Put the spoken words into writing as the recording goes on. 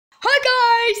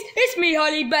guys, it's me,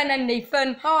 Holly, Ben and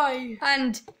Nathan. Hi.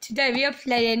 And today we are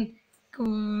playing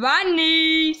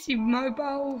Granny's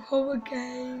mobile horror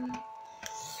game.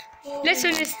 Let's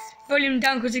turn this volume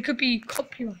down because it could be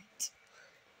copyright.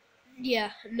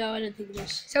 Yeah, no, I don't think it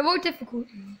is. So what difficulty?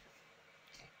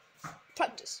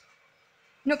 Practice.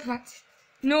 Not practice.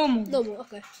 Normal. Normal,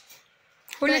 okay.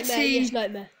 Well, Nightmare, let's see. yes,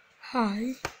 nightmare.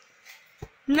 Hi.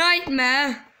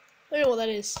 Nightmare. I don't know what that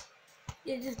is.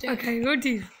 Yeah, just do it. Okay, we'll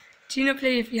do. Do you not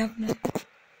play if you have no?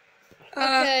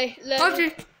 Okay, After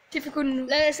difficult.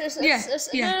 let's not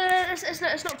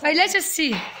Hey, let's just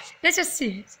see it. Let's just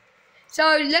see it.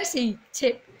 So let's see.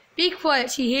 Tip: be quiet.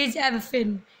 She hears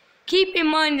everything. Keep in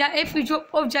mind that if you drop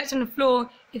objects on the floor,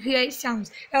 it creates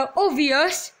sounds.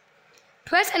 Obvious.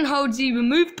 Press and hold the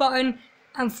remove button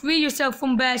and free yourself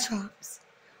from bear traps.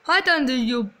 Hide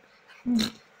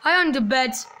under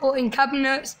beds or in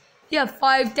cabinets. You have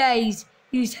 5 days.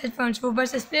 Use headphones for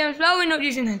best experience. Well, we're not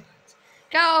using headphones.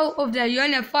 Get out of there. You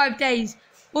only have 5 days.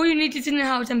 All you need is in the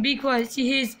house and be quiet. She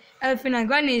hears everything and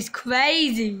Granny is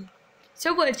crazy.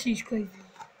 So what if she's crazy?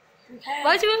 Okay.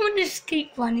 Why do you want to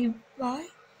keep Granny? Why?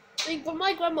 But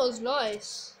my grandma's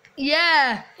nice.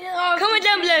 Yeah. Comment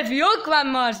down below if your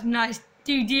grandma's nice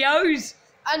studios.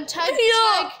 And tag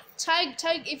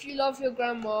if you love your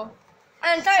grandma.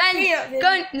 And don't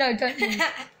Don't.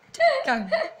 Don't.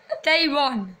 Day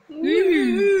one.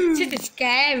 Ooh. This is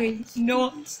scary. It's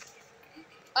not.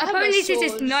 I have Apparently my this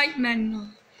is sword. nightmare now.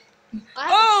 I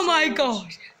have Oh a my sword.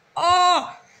 gosh.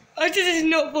 Oh, this is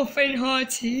not for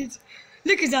faint-hearted.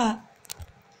 Look at that.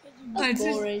 That's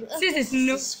Oh, boring. this is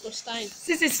not. disgusting.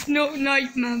 This is not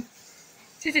nightmare.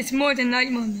 This is more than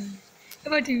nightmare now.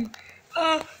 If I do,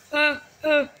 I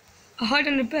hide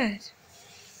on the bed.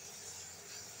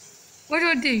 What do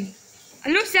I do? I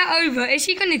knock that over. Is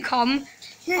she gonna come?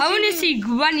 I want to see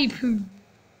Granny poo.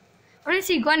 I want to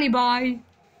see Granny bye.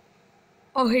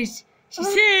 Oh, she's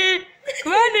here.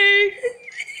 Granny.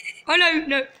 Oh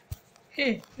no.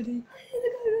 Here, buddy.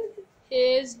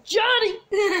 Here's Johnny.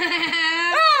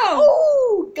 Oh!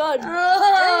 Oh God.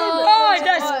 Oh,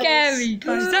 that's Nice. scary,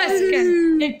 guys. That's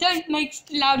scary. They don't make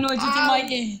loud noises in my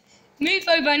ear. Move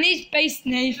over. I need space,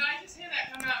 Nate. Did I just hear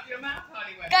that come out of your mouth,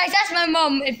 Hollywood? Guys, that's my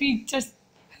mum. If you just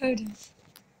heard it.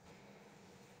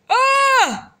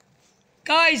 Ah!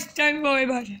 Guys, don't worry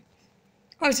about it.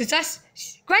 Oh, so that's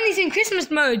Granny's in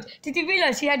Christmas mode. Did you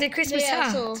realise she had a Christmas Yeah, I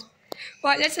hat? saw.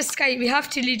 Right, let's escape. We have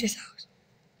to leave this house.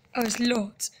 Oh, it's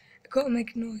locked. I've got to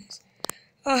make a noise.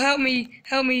 Oh, help me.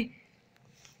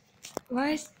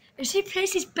 Why is... If she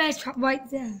places bear trap right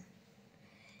there.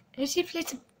 If she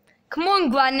places... Come on,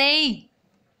 Granny.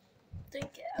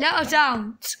 Let us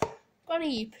out.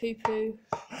 Granny, you poo poo.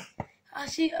 I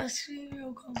see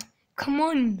you'll come. Come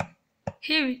on.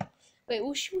 Here. Wait,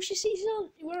 will she see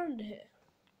we're under here?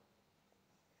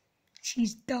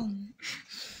 She's dumb.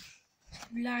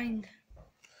 Blind.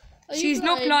 Are you She's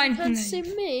not blind, You can't no. see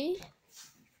me.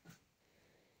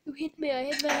 You hit me. I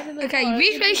hit my head in the Okay, car.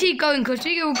 which way is she going? Because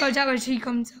she will go down when she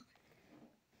comes out.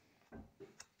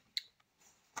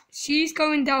 She's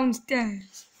going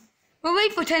downstairs. We'll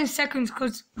wait for 10 seconds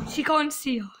because she can't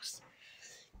see us.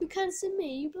 You can't see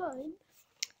me. You blind.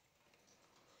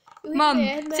 You hit Mum, me, I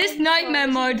hit my this head in the nightmare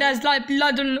car. mode, there's like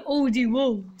blood on all the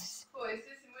walls. Boys,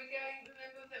 listen,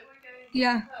 remember that we're going to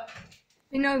Yeah. the pub?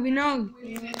 We know.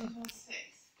 We're going to past 6.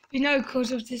 We know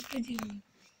because of this video.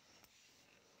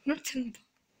 Not 10.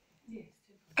 Yes.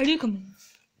 Are you coming?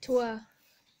 To where?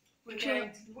 We're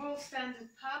going to the Royal Standard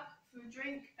pub for a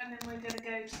drink, and then we're going to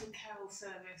go to the carol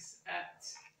service at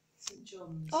St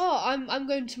John's. Oh, I'm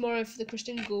going tomorrow for the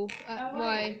Christian School at Oh,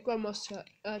 my are you? grandma's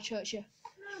church. Yeah.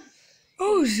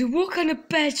 Oh, so what kind of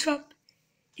bear trap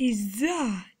is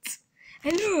that?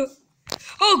 And look.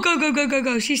 Oh,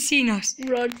 go. She's seen us.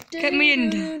 Run. Get me in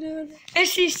there. Has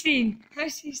she seen?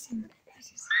 Has she seen?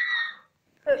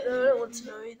 I don't want to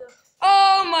know either.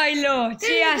 Oh my lord,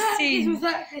 she has seen.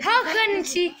 How can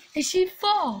she? Is she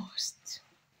fast?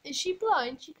 Is she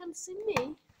blind? She can't see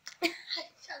me.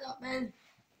 Shut up, man.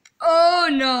 Oh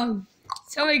no.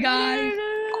 Sorry guys.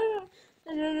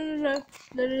 No.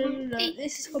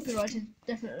 This is copyrighted,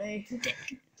 definitely.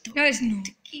 No, it's not.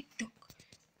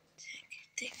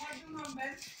 What's your mum,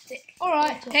 Ben?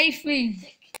 Alright. Day 3.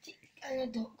 And a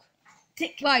dog.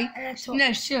 Right. And a top.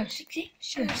 No, shush.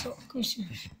 And a top. Go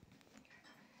shush.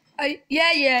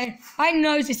 Yeah. I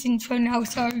know this intro now,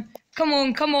 so come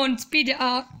on, speed it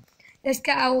up. Let's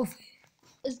get out of here.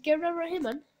 Let's get over here,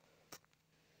 man.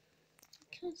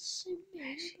 Can't see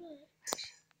me.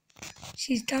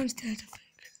 She's downstairs, I think.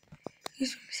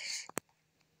 Whose room is this?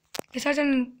 Let's hide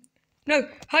on... No,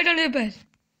 hide under the bed.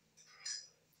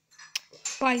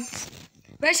 Right.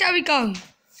 Where shall we go?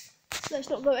 Let's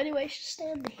not go anywhere. Just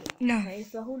stay under here. No. Okay,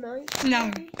 for the whole night.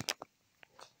 No.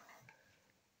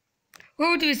 What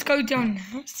we'll do is go down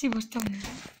now, see what's down there.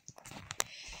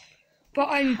 But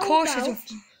I'm cautious of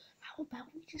her. How about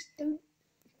we just don't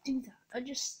do that and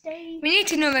just stay? We need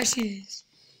to know where she is.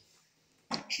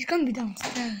 She's gonna be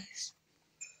downstairs.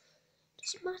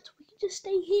 Doesn't matter. We can just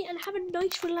stay here and have a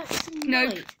nice, relaxing No,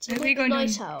 night. no, To we're make the going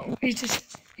night down. out.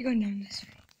 We're going down this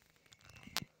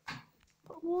way.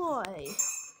 But why?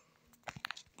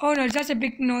 Oh no, that's a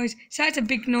big noise. That's a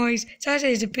big noise. That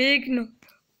is a big noise.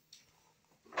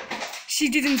 She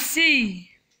didn't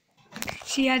see.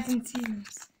 She hasn't seen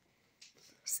us.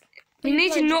 We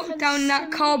need to knock down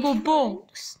that cardboard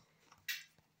box.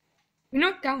 We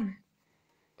knocked down it.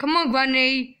 Come on,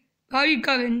 Granny. Where are you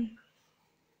going?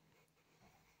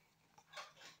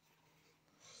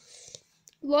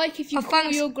 Like if you Oh, call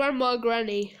thanks. your grandma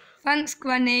Granny. Thanks,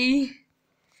 Granny.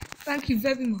 Thank you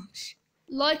very much.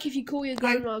 Like if you call your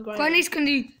grandma Granny.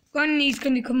 Granny's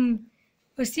gonna come.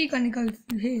 Where's she gonna go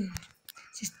through here?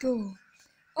 It's this door.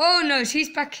 Oh no, she's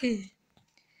back here.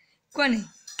 Granny,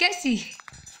 get she.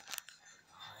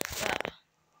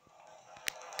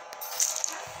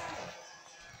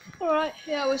 Alright,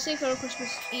 yeah, we're safe on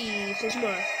Christmas Eve, so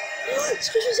tomorrow. It's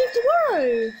Christmas Eve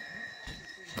tomorrow!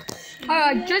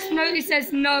 I just noticed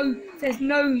there's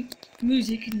no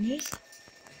music in this.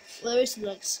 Well, there is some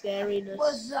like scariness.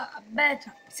 What's that? A bed?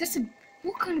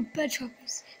 What kind of bed shop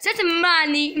is? That's a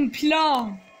man-eating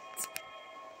plant.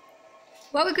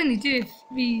 What we're gonna do if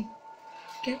we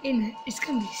get in it, it's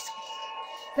gonna be sweet.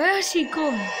 Where has she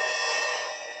gone?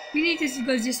 We need to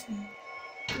go this way.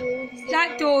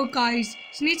 That door, guys.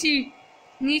 You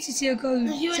need to see her go.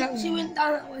 She that went way.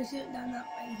 down that way. She went down that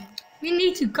way. We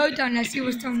need to go down there, see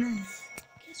what's down there.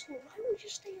 Guess what? Why don't we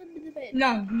just stay under the bed?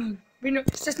 No, we're not.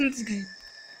 That's not this game.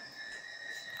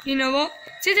 You know what?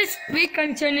 So we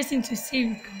can turn this into a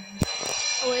series.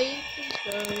 Away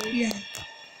from go. Yeah.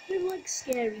 We don't like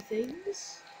scary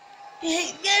things. We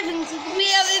have a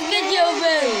video of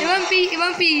It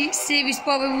won't be series,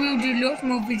 but we will do lots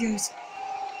more videos.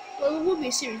 Well, it will be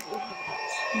a series of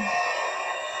videos.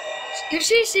 If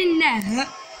she's in there,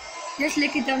 let's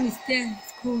look it down the stairs.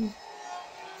 It's cool.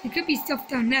 There could be stuff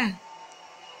down there.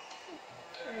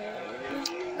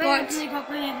 But we have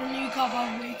a new car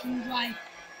by we can drive.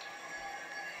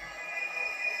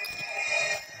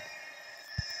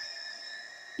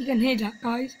 You can hear that,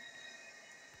 guys.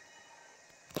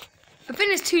 I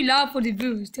think it's too loud for the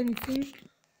viewers, don't you think?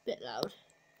 Bit loud.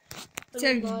 So-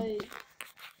 I'm blind.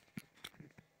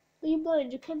 Are you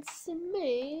blind? You can't see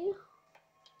me.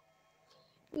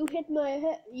 You hit my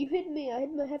head. You hit me. I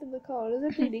hit my head in the car. Is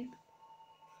it bleeding?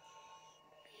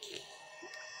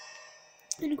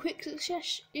 In quick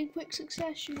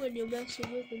succession, when you're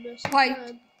messing with a messing Right.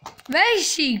 man. Where is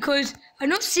she? Because I'm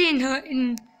not seeing her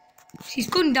in... She's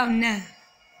gone down there.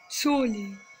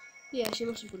 Surely. Yeah, she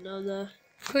must have gone down there.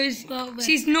 Because Go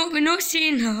over. we're not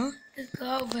seeing her. Let's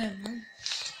go over, man.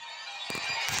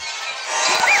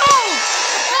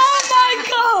 Oh my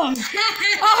god!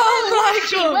 Oh my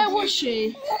god! Where was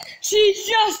she? She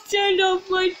just turned off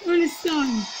right on the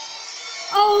sun.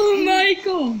 Oh my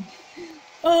god!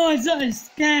 Oh, that is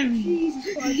scary.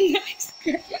 Jesus Christ.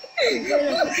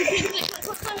 That's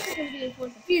scary.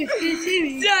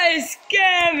 That is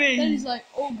scary. That is like,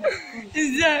 oh my god.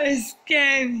 That is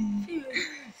scary.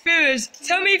 Viewers,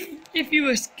 tell me if you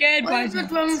were scared by What's the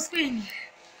that. wrong screen?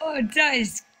 Oh, that is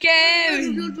What's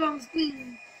scary. the wrong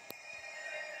screen?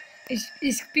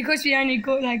 It's because we only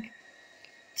got like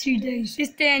 2 days. This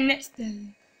day and next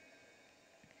day.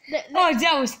 Oh,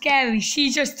 that was scary. She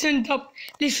just turned up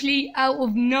literally out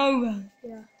of nowhere.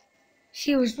 Yeah.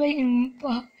 She was waiting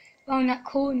around that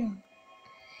corner.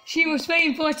 She was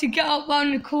waiting for us to get up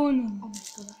round the corner. Oh my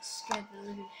god, that scared the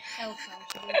living hell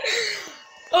out of me.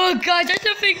 Oh, guys, I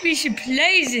don't think we should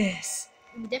play this.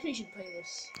 We definitely should play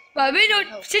this. But we're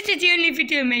not. This is the only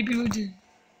video maybe we'll do.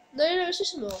 No, it's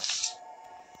just more.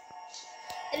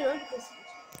 Anyway, because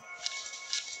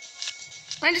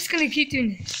I'm just gonna keep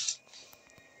doing this.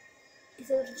 it's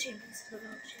a little tune. It's a little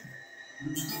tune.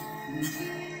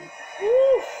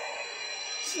 Ooh!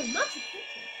 This is a massive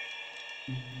picture.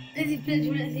 Let's see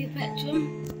picture, let's see picture.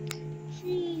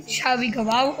 Jesus. Shall we go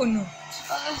out or not?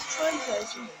 Let's try and play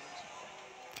some.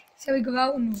 Shall we go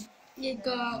out or not? Yeah,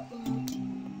 go out, go out.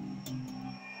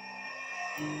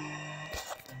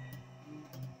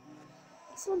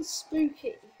 This one's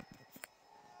spooky.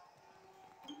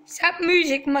 That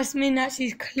music must mean that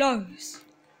she's close.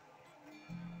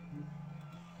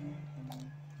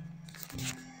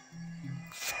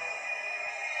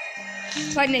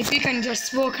 Right, Nick, you can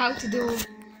just walk out the door.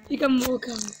 You can walk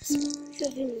out.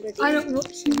 I don't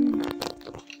watch you.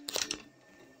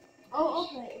 I'll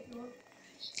play it if you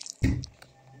want.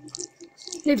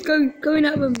 Let's go in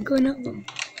that room, go in that room.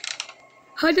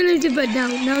 Hide under the bed now,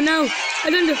 now. I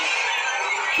don't know.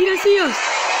 He don't see us.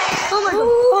 Oh my god.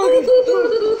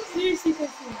 Oh, seriously, can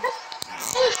see us.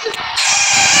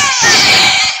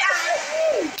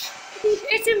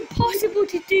 It's impossible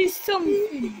to do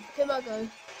something. Come on, go.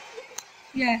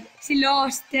 Yeah, it's the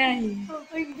last day. Oh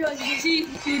my god. See,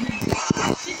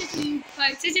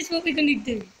 right, this is what we're gonna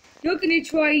do. You're gonna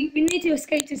try. We need to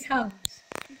escape this house.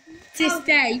 This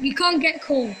day, we can't get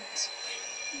caught.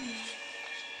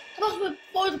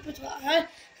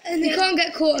 We can't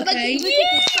get caught, okay?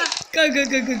 Go.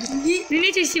 We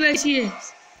need to see where she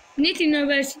is. We need to know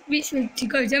which way to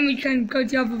go, then we can go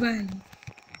the other way.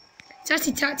 That's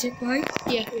the tactic, right?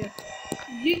 Yeah.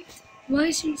 Why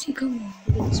isn't she coming?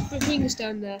 Let's put fingers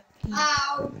down there.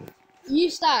 Ow! You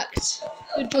stacked.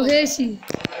 Good Oh, job. here she.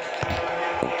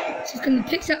 She's gonna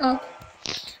pick that up.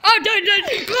 Oh, don't!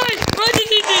 Why did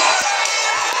you do that?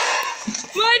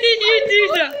 Why did you do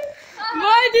that?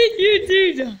 Why did you do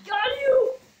that?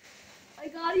 I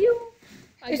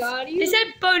got you. It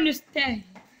said bonus day.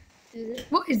 Is it?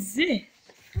 What is this?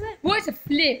 What is a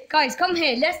flip? Guys, come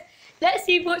here. Let's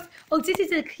see what's... Oh, this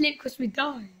is a clip because we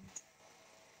died.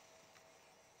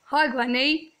 Hi,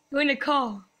 Granny. You're in the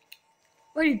car.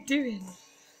 What are you doing?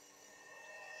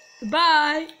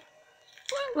 Goodbye.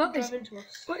 What is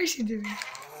she doing?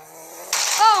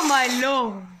 Oh, my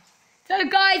Lord. So,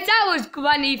 guys, that was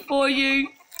Granny for you.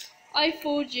 I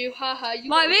fooled you, haha.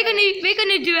 Right, we're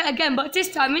gonna do it again, but this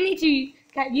time we need to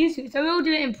get used to it. So we'll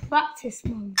do it in practice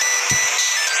mode.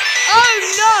 Oh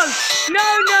no!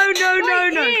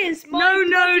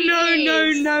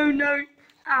 No!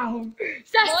 Ow!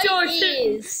 That's your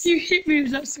ears. You hit me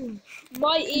with that sword.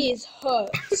 My ears hurt.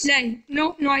 No,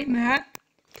 not nightmare.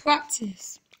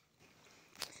 Practice.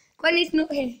 Gwenny's not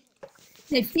here.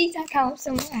 No, feed that carrot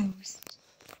somewhere else.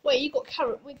 Wait, you got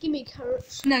carrot. Wait, give me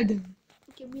carrots. No, don't.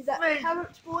 Give me that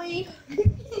carrot, boy.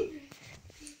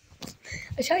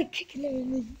 I tried kicking her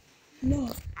in the...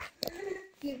 No.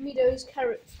 Give me those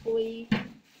carrots, boy.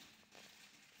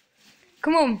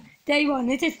 Come on, day one.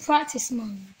 This is practice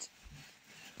mode.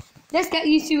 Let's get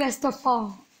used to where stuff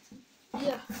are.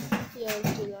 Yeah,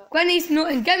 let's do that. Gwenny's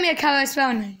not in. Get me a carrot as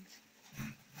well, Nate.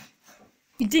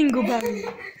 You dingleberry.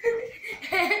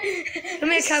 Get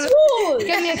me a carrot. Sword!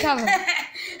 Get me a carrot.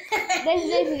 That's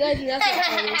not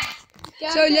funny.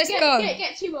 So let's go.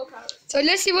 Get 2 more carrots. So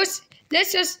let's see what's...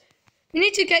 Let's just... We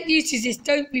need to get used to this,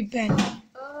 don't we, Ben?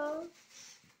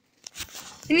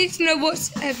 We need to know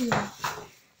what's everywhere.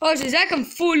 Oh, so that can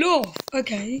fall off.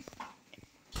 Okay.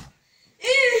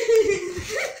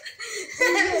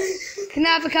 Can I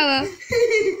have a carrot?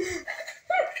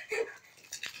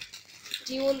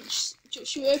 Do you want...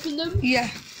 Should we open them? Yeah.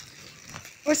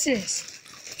 What's this?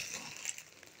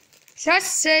 Is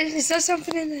that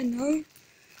something in there? No?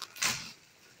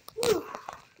 You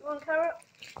want a carrot?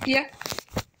 Yeah.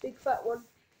 Big fat one.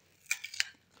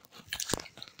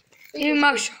 Even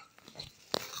mouth shut.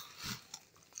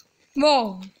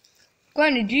 Whoa.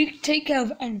 Granny, do you take care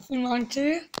of anything around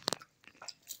here?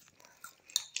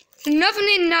 There's nothing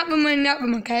in that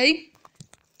room, okay?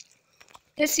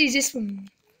 Let's see this one.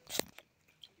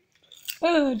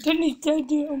 Oh, don't do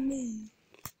it on me.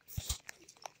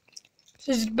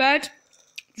 This is bed,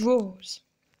 drawers.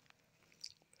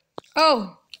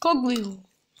 Oh, cogwheel.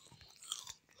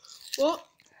 What?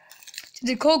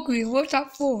 The cogwheel, what's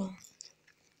that for?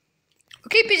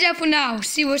 We'll keep it there for now,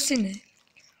 see what's in it.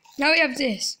 Now we have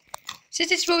this. So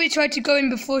this is where we tried to go in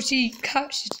before she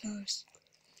catches us.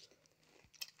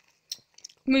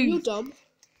 Move. You dumb.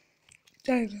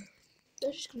 There we go.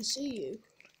 They're just gonna see you.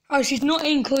 Oh, she's not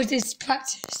in because it's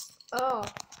practice. Oh.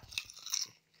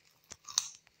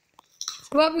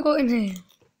 What have we got in here?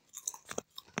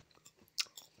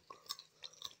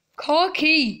 Car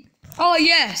key. Oh,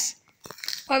 yes.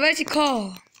 Oh, where's the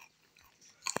car?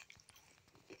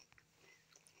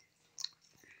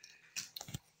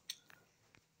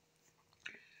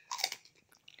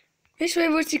 Which way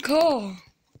was the car?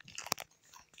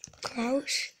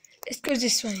 Crouch. Let's go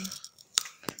this way.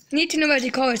 Need to know where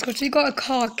the car is because we got a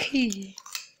car key.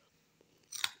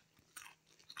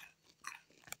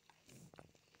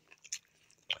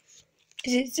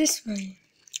 Is it this way?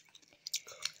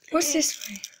 What's this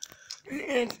way?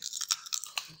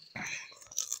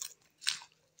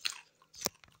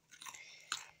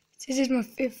 This is my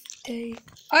 5th day.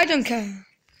 I don't care.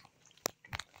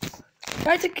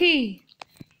 Where's the key?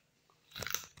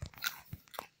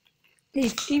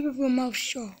 Please, keep with your mouth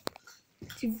shut.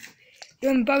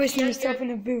 You're embarrassing yourself and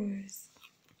the viewers.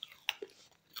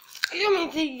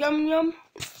 Yummy, yum yum.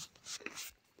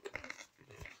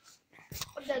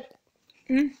 I'm dead.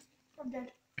 Hmm? I'm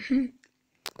dead.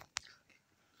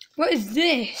 What is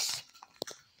this?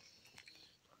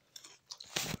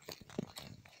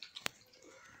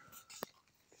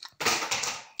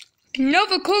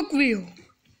 Another cogwheel.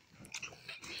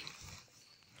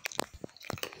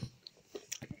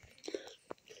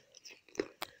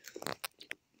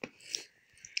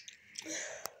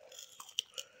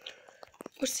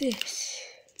 What's this?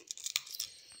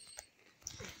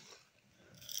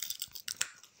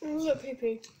 Look,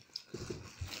 pee-pee.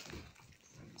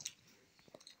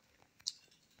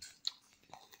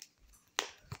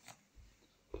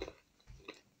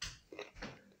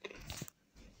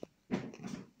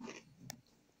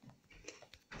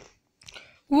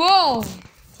 Whoa! I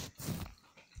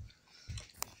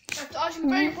have to ask you a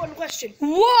very important question.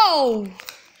 Whoa!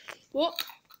 What?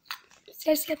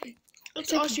 Says epic. I have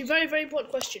to ask you a very, very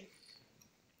important question.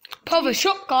 Pop a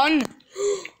shotgun.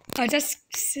 Oh, that's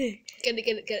sick. Get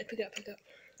it. Pick it up.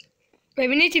 Wait,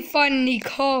 we need to find the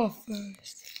car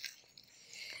first.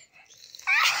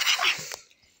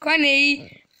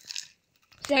 Granny.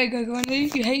 There you go,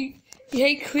 Granny. You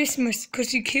hate Christmas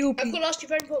because you kill I've people. got to ask you a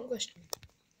very important question.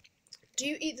 Do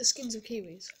you eat the skins of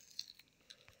kiwis?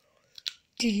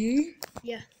 Do you?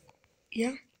 Yeah.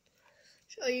 Yeah.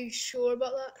 Are you sure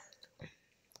about that?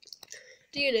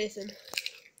 Do you, Nathan?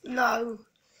 No.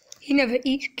 He never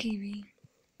eats kiwi.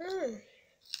 Oh.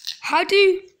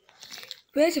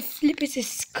 Where the flip is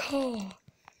this car?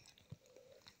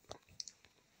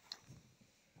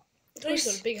 I thought he's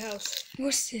got a big house.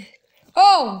 What's this?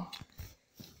 Oh!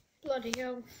 Bloody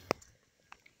hell.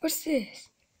 What's this?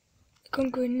 I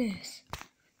can't go in this.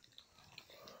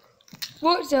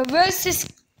 Where's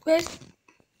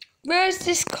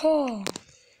this car?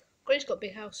 Grace's got a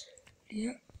big house.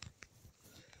 Yeah.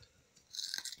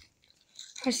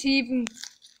 Has she even...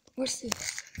 What's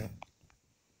this?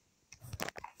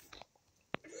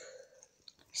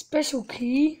 Special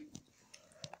key?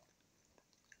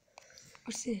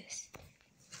 What's this?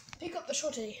 Pick up the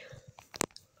shotty.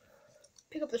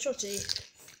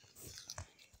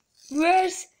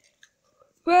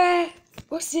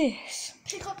 What's this?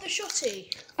 Pick up the shotty.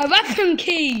 A weapon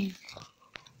key!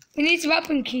 We need a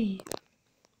weapon key.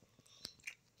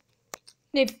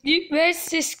 Where's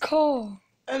this car?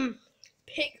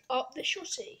 Pick up the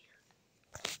shotty.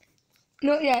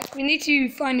 Not yet. We need to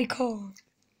find the car.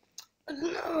 I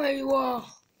don't know where you are.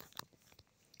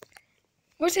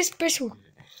 What's this special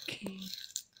key?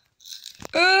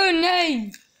 Oh no!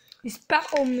 You spat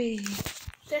on me.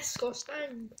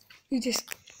 Disgusting. You just...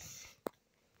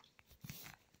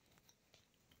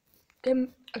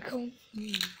 I can't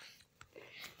move.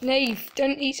 Nave,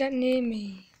 don't eat that near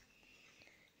me.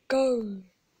 Go.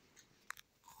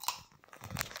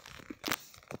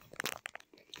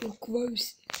 You're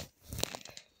gross.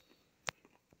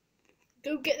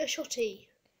 Go get the shotty.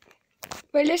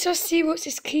 Wait, let's just see what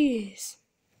this key is.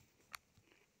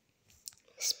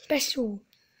 Special.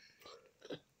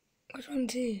 What's on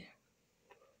here?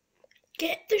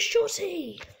 Get the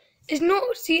shotty. It's not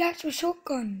the actual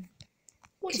shotgun.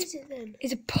 What is it then?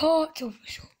 It's a part of a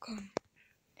shotgun.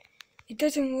 It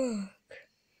doesn't work.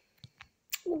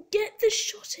 Well, get the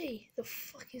shotty. The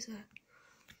fuck is that?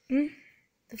 Hmm?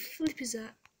 The flip is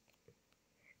that?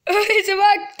 Oh, it's a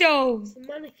ragdoll! It's a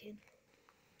mannequin.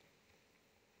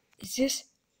 Is this?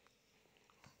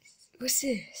 What's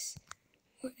this?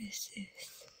 What is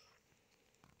this?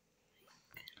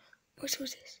 What's all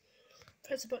this?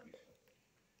 Press the button.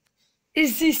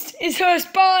 It's her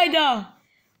spider!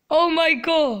 Oh my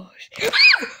gosh!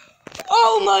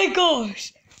 Oh my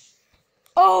gosh!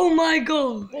 Oh my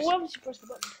gosh! Well, why would you press the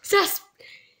button?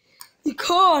 You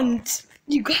can't!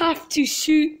 You have to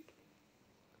shoot.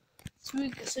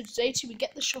 So today we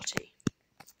get the shotty.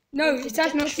 No,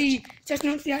 that's not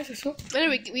the actual shot.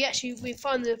 Anyway, we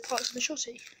find the parts of the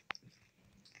shotty.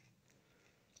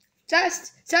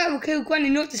 That will kill Granny,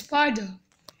 not the spider.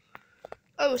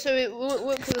 Oh, so it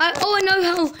won't kill the I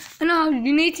know how.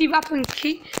 You need the weapon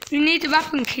key. You need the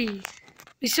weapon key.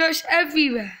 We search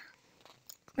everywhere.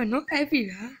 No, not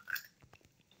everywhere.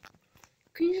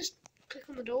 Can you just click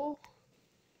on the door?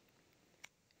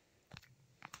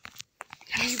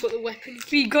 You've got the weapon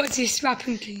key. We got this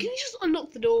weapon key. Can you just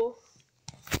unlock the door?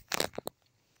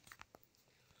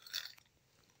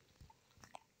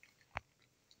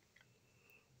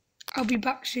 I'll be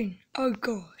back soon. Oh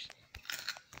gosh.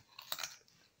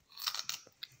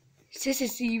 This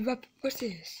is the weapon. What's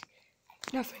this?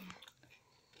 Nothing.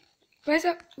 Where's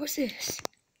that? What's this?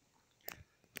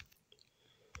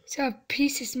 So a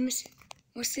piece is missing.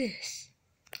 What's this?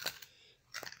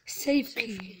 Save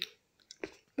key.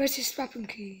 Where's this weapon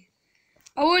key?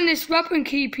 I want this weapon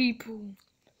key, people.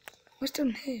 What's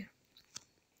down here?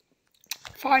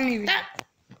 Finally,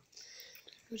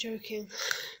 I'm joking.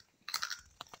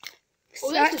 it's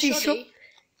Oh, that's the actually shoddy.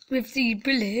 with the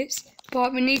bullets,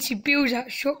 but we need to build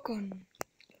that shotgun.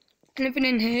 Anything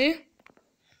in here?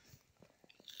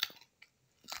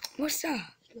 What's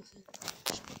that? Nothing.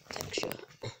 Texture.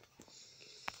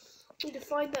 We need to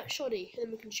find that shoddy and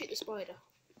then we can shoot the spider.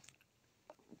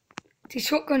 The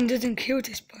shotgun doesn't kill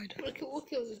the spider. What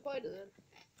kills the spider then?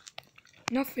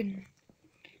 Nothing.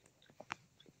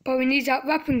 But we need that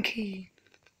weapon key.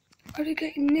 How are we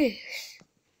getting this?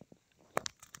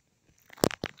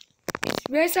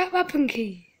 Where's that weapon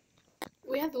key?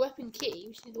 We have the weapon key,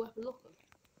 we just need the weapon locker.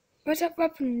 Where's that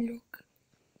weapon lock?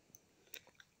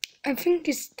 I think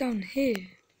it's down here.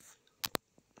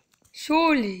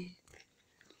 Surely.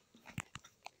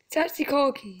 That's the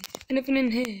car keys. Anything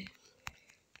in here?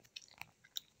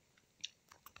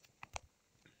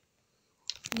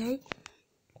 No.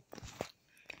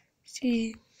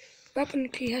 See, weapon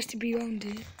key has to be around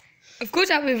here. I've got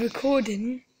that with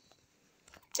recording.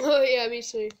 Oh yeah, me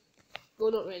too.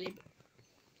 Well, not really.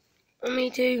 But... Me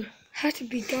too. Has to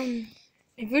be done.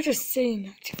 If we're just saying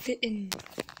that to fit in.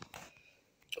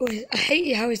 Oh, I hate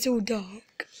it how it's all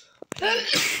dark.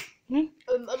 I'm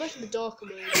actually the darker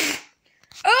mode.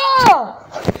 Oh!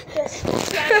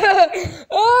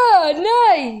 Oh,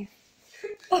 no!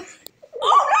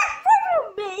 Oh, that's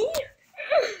me!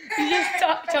 You just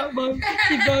tapped out my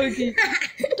bogey.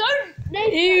 Don't. No.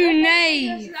 Ew,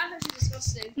 nay. That's actually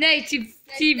disgusting. Nay,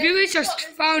 the viewers just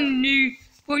found new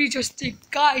what you just did.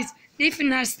 Guys,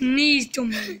 Nathan has sneezed on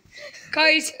me.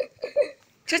 Guys,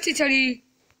 just to tell you,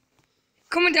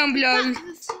 comment down below.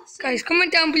 Guys,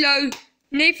 comment down below.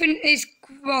 Nathan is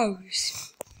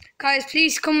gross. Guys,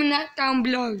 please comment that down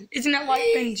below. Isn't that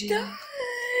right, Benji?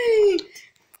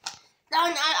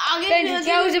 Benji,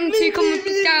 tell them to comment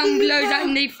down below that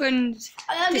Nathan's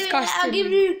disgusting. I'll give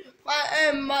you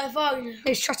my phone.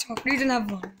 Hey, shut up. You don't have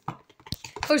one.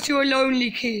 Because you're a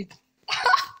lonely kid.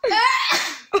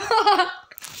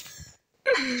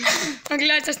 I'm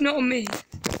glad that's not on me.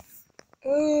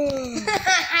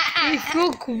 Oh, you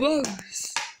feel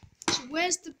gross. So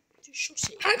where's the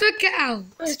shoddy? How do I get out?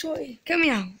 Get me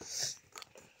out.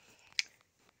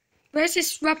 Where's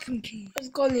this weapon key? It's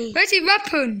gone. Where's the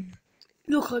weapon?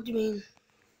 Look, what do you mean?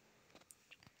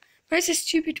 Where's this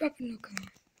stupid weapon locker?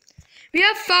 We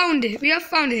have found it. We have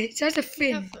found it. It has a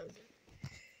fin.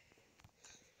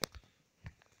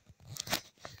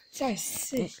 That's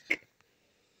sick.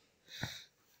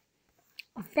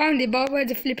 I found it, but where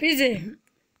the flip is it?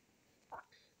 Oh,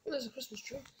 there's a Christmas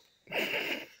tree.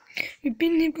 We've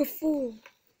been here before.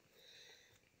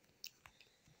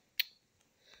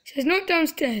 So it's not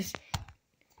downstairs.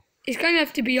 It's going to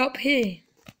have to be up here.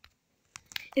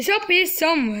 It's up here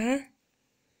somewhere.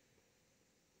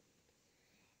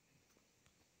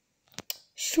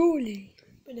 Surely.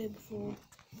 Been here before.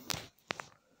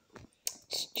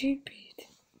 Stupid.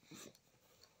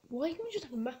 Why can't we just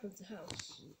have a map of the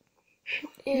house?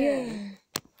 Yeah.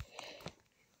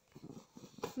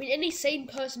 I mean, any sane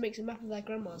person makes a map of their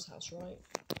grandma's house, right?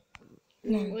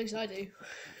 No. Well, at least I do.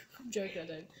 I'm joking, I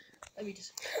don't. Let me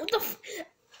just. What the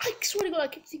I swear to God, I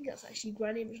keep thinking that's actually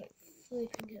Granny, but it's like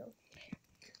flipping hell.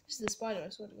 This is the spider, I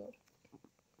swear to God.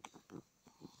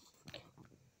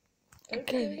 Don't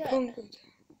Okay, do that. conquered.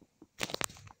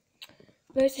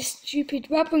 Where's the stupid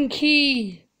weapon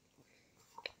key?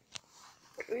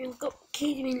 We've got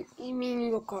key, you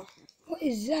mean locker. What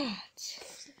is that?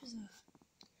 What is that?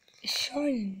 It's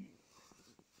shining.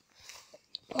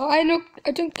 But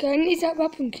I don't care. I need that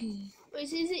weapon key.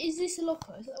 Wait, is this a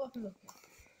locker? Is that a weapon locker?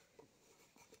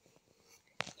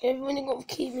 Everyone got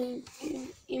key,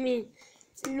 you mean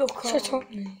locker. Shut up,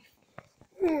 mate.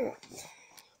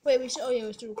 Wait, we're still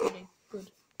recording.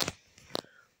 Good.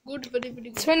 Good, very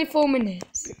good. 24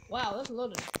 minutes. Wow, that's a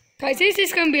lot of. Guys, this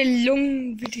is going to be a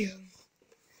long video.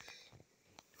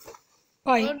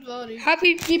 Right. Don't worry. Have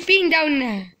you've been down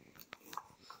there?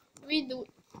 Read the.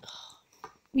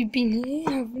 You've been here,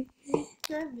 haven't you?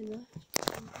 I haven't been there.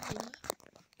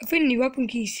 I think the weapon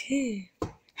key's here.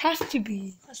 Has to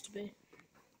be. Has to be.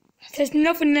 There's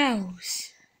nothing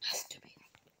else. Has to be.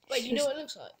 Wait, you know what it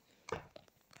looks like?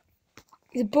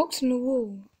 There's a box on the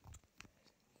wall.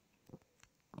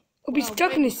 I'll be Wow,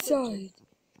 stuck on maybe this side.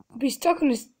 I'll be stuck on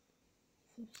this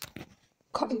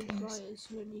cutting place. Pliers.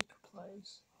 You don't need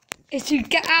pliers. It's to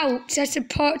get out. That's the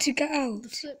part to get out. The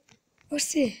flip.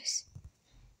 What's this?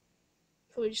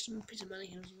 Probably just a piece of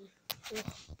mannequin or something.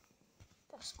 Ugh.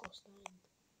 That's disgusting.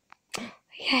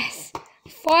 Yes.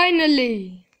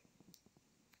 Finally.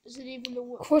 Is it even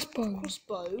the crossbow.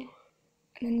 crossbow?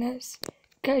 And then let's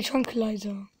get a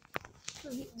tranquilizer.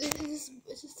 This is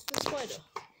the spider.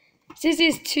 This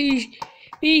is to,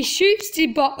 we shoot the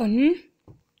button.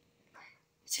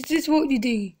 So this is what you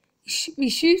do. We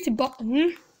shoot the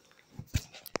button.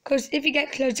 Because if you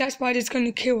get close, that spider's going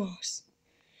to kill us.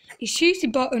 You shoot the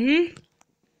button.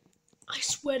 I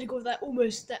swear to God, that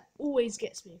always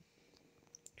gets me.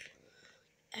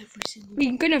 Every single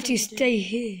We're going to have to time I do. stay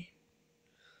here.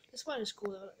 The spider's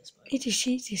cool, I like the spider. We need to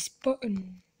shoot this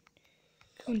button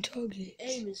on target. The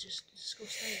aim is just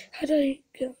disgusting. How do I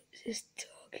get this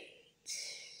target?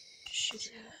 Shit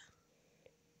it.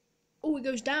 Oh, it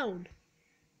goes down.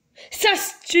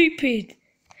 That's stupid.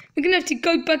 We're going to have to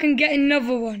go back and get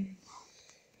another one.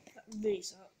 That really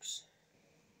sucks.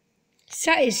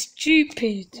 That is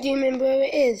stupid. Do you remember where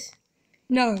it is?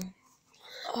 No.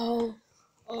 Oh.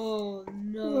 Oh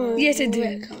no. Yes, I do.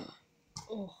 Rebecca.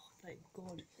 Oh, thank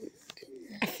God.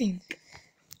 I think.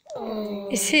 Oh.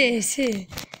 It's here, it's here.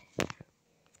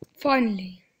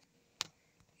 Finally.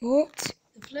 What?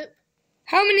 The flip.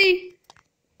 How many?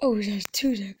 Oh, there's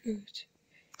two there, good.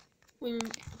 When,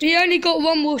 We only got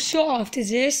one more shot after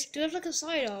this. do you have like a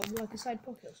sidearm, like a side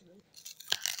pocket or something?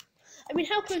 I mean,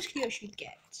 how close can you actually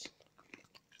get?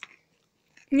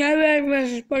 No where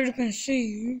the spider can see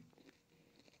you.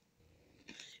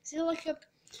 Is it like a...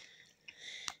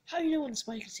 How do you know when the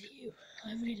spider can see you?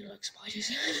 I really don't like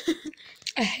spiders.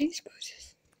 I hate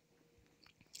spiders.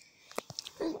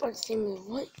 It's about the same as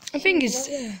what? I think it's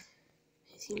there.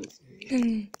 It seems.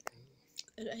 Um,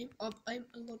 And aim up, aim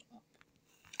a lot up.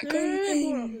 I No, can't more up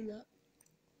aim. than that.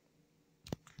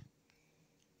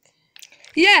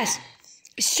 Yes!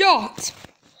 Shot!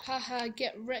 Haha,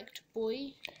 get wrecked,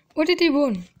 boy. What did he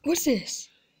want? What's this?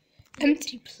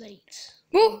 Empty plate.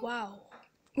 What? Wow.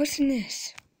 What's in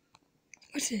this?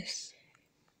 What's this?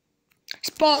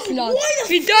 Spark plug.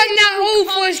 We've done that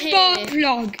all for a spark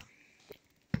plug.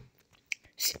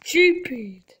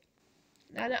 Stupid.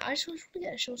 No, I just want to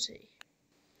get a shotty.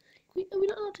 Are we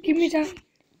not allowed to Give me get that.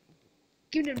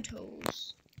 Give them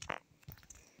tools.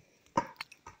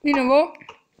 You know what?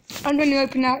 I'm going to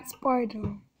open that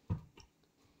spider.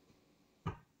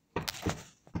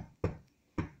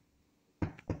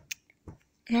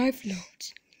 Knife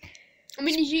locked. I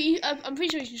mean, I'm pretty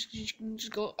sure you can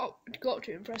just go up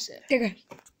to it and press it. There you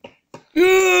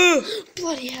go.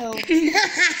 Bloody hell.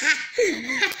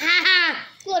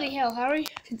 Bloody hell, Harry.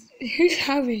 Who's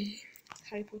Harry?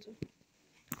 Harry Potter.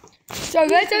 So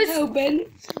where's those? Ben.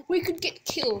 We could get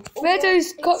killed. or Where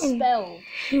those cotton- expelled.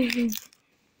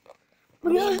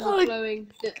 But no, I-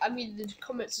 Glowing. I mean, the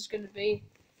comments is going to be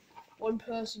one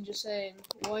person just saying,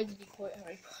 "Why did you quote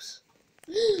Harry Potter?"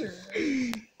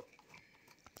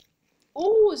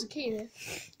 Oh, there's a key in there.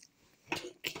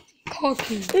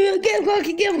 Cocky. Get him,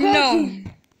 Cocky, get him, No. Cocky.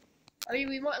 I mean,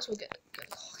 we might as well get the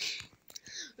cock.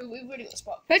 We've already got a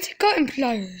spot. Where's the cotton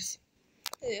pliers?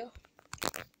 There you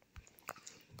are.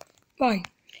 Right.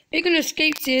 We're going to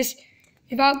escape this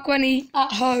without Granny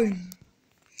at home.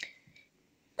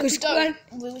 Because Don't.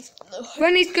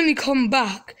 Granny's going to come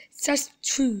back. That's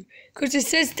true. Because it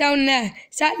says down there,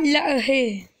 it's that letter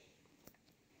here.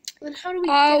 Then how do we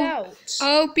I'll- get out?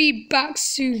 I'll be back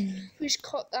soon. We just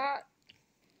cut that.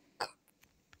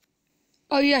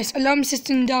 Oh yes, alarm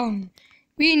system down.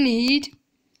 We need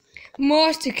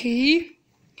master key,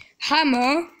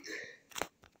 hammer,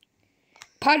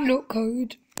 padlock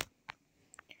code.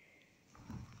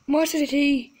 Master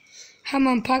key,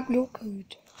 hammer and padlock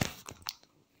code.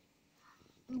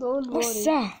 Don't What's worry.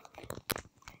 that?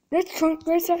 Let's try,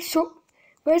 where's that shop?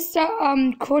 Where's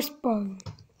that crossbow?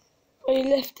 Oh, you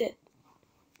left it.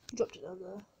 Dropped it down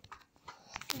there.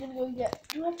 We're gonna go get.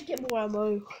 You have to get more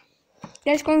ammo.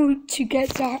 Let's go to get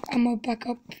that ammo back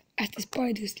up at the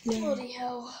spider's lair. Bloody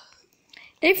hell.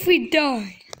 If we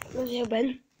die, Bloody hell,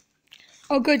 Ben.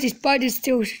 oh good, the spider's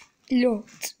still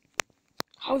locked.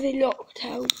 How are they locked?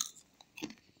 How?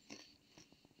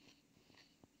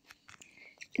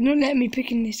 You're not letting me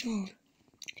pick in this up.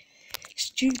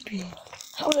 Stupid.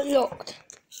 How are they locked?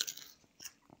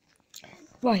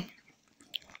 Right.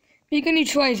 We're going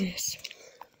to try this.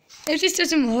 If this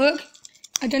doesn't work,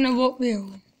 I don't know what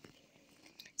will.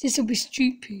 This will be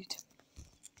stupid.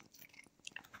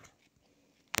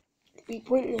 It'd be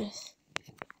pointless.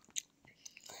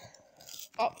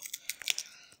 Up.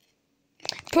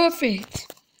 Perfect.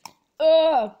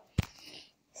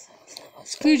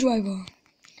 Screwdriver.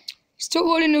 Stop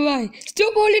rolling away.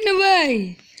 Stop rolling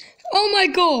away. Oh my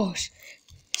gosh.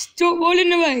 Stop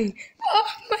rolling away. Oh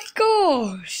my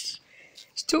gosh.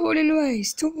 Stop rolling away.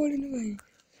 Stop rolling away.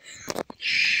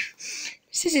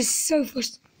 This is so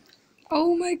frustrating.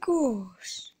 Oh my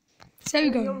gosh. There we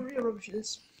go. You're rubbish at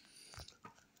this.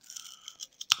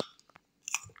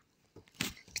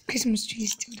 Christmas tree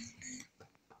is still down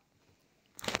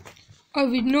there. Oh,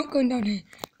 we're not going down here.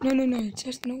 No,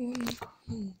 just not what we need.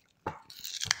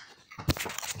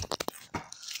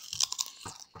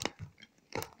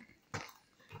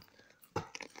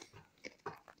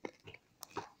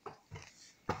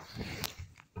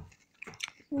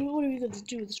 What are we going to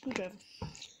do with the screwdriver?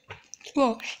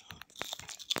 What?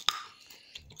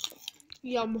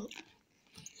 Yum.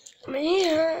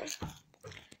 Yeah.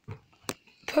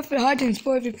 Perfect hiding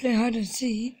spot if you play hide and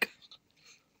seek.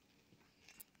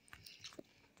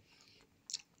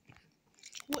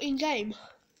 What in game?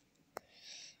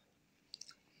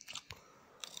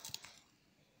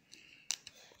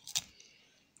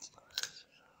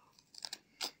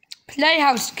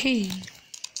 Playhouse key.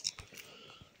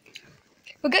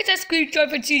 We'll get that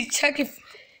screwdriver to check if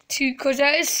because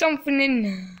there is something in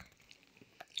there.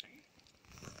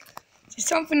 There's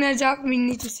something there that we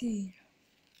need to see.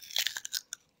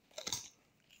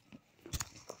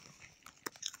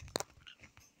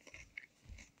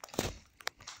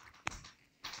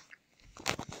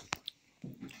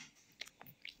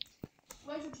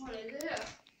 Where's your toilet? Is it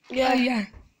Yeah. Oh yeah.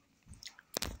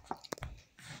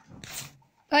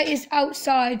 That is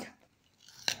outside.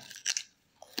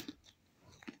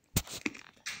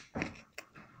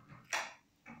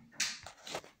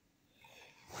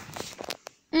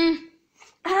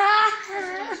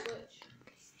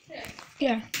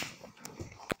 Yeah.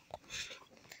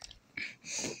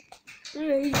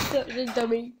 He's such a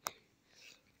dummy.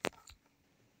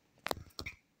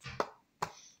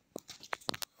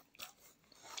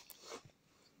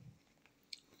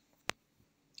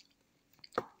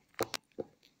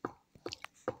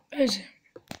 Where is it?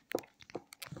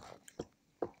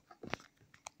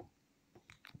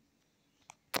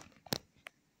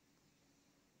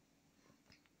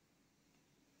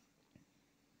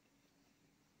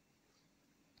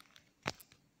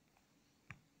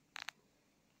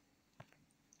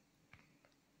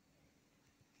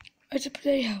 Where's the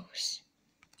playhouse?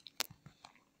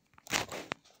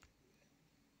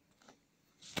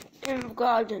 In the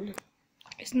garden.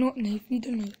 It's not Nate. We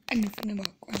don't know anything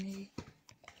about Granny.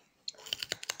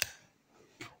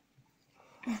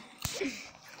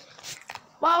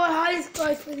 Why would I hide this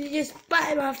guy when he just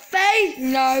spat in my face?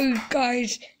 No,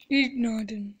 guys. You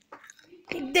nodding.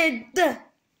 He did.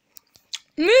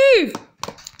 Move!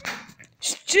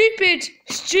 Stupid!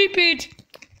 Stupid!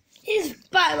 He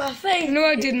spat in my face. No,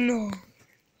 I didn't know.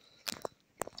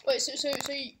 Wait, so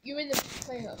you're in the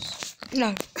playhouse? No.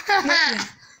 Not yet.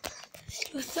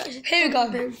 You're such a Here we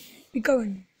go. dummy. We're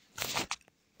going.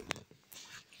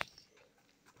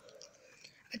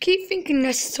 I keep thinking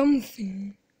there's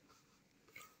something.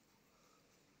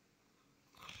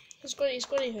 Is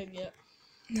Granny home yet?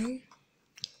 No.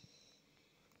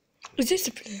 Is this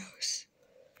the playhouse?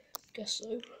 Guess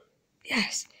so.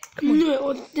 Yes. Come on. No, it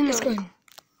wasn't. Let's go. I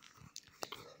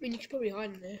mean, you could probably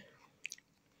hide in there.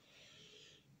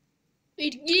 You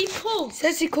need cogs!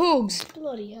 Says the cogs.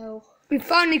 Bloody hell. We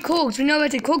found the cogs. We know where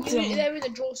the cogs are. They're in the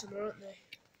drawer somewhere, aren't they?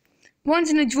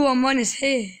 One's in the drawer and one is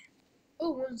here.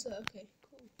 Oh, one's there. Okay,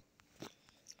 cool.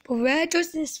 But where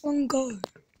does this one go?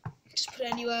 Just put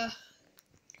it anywhere.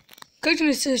 Go to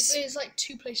the There's like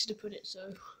 2 places to put it,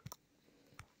 so.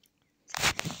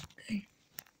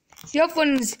 The other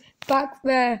one's back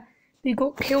where we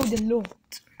got killed a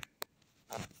lot.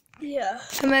 Yeah.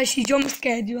 And where she jump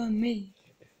scared you and me.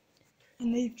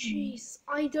 And they Jeez,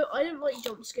 I don't like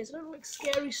jump scares. I don't like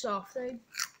scary stuff. They're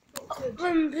not good.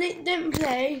 Don't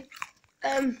play.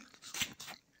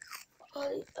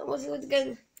 What's it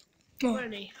again? Oh,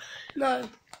 Granny. No.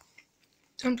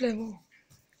 don't play ball.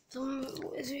 Some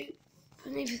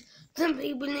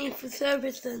people need for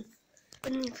service then.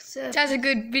 Beneath the surface. That's a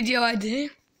good video idea.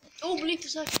 Oh, beneath the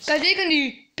surface. Guys,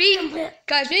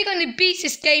 we're gonna beat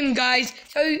this game, guys.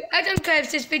 So I don't care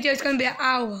if this video is gonna be an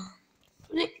hour.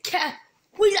 We got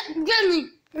Granny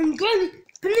and Granny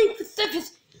beneath the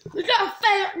surface. We got a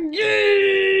fail.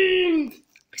 Doom.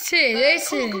 See,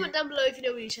 listen. Comment down below if you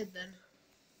know what you said then.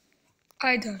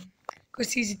 I don't,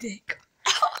 because he's a dick.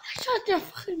 Shut your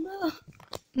fucking mouth.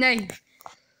 Nave.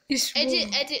 You swore.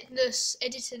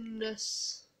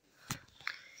 Editingness.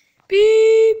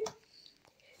 Beep.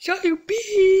 Shut your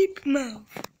beep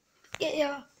mouth. Get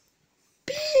your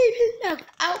beeping mouth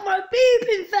out my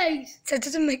beeping face. That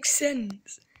doesn't make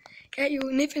sense. Get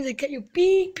your Nathan said, get your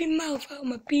beeping mouth out of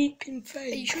my beeping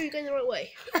face. Are you sure you're going the right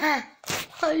way?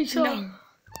 Are you sure? No.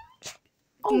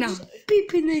 Oh, No.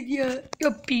 beeping idiot.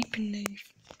 You're beeping, Nave.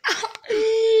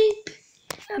 Beep.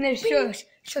 No, shush.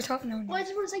 Shut up, no. Why does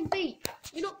everyone say beep?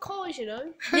 You're not cars, you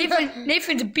know.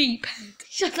 Nathan's a beep.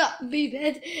 Shut up,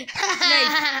 beephead.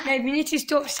 Nate, we need to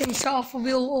stop saying shut up or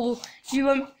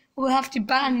we'll have to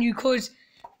ban you because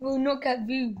we'll not get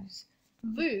views.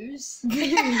 Booze?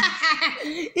 Views.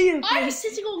 I was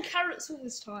sitting on carrots all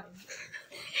this time.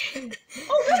 Oh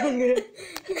no!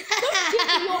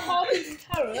 You're half eaten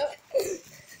carrot.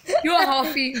 You're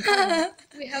half eaten.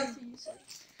 We have to use it.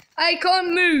 I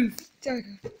can't move.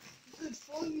 Good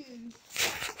for you.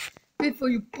 Good for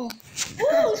your ball.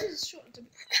 Oh, this is short.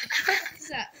 What's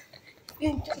that?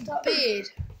 Beard.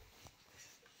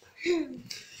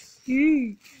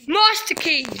 Master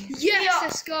key. Yes,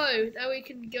 let's go. Now we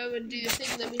can go and do the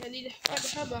thing. Then we need to find a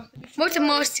hammer. What's a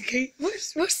master key?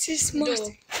 What's this The master?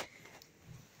 door.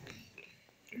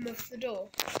 Unlock the door.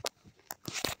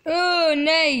 Oh,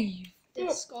 Nate.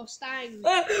 Disgusting.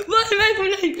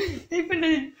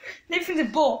 Nathan's a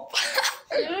bop.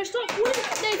 No, stop.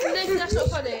 Nathan, that's not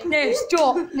funny. No,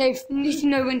 stop. Nathan, you need to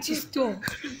know when to stop.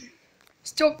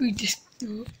 Stop, you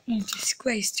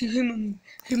disgrace to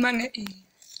humanity.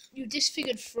 You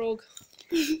disfigured frog.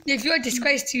 If you're a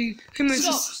disgrace to human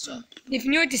Stop. if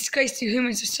you're a disgrace to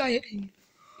human society.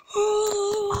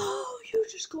 Oh, you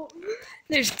just got me.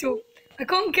 No, stop. I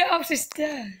can't get up the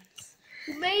stairs.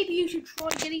 Well, maybe you should try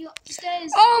getting up the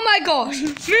stairs. Oh my gosh!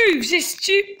 Move, this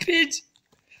stupid.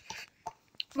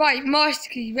 Right, master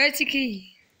key. Where's the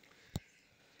key?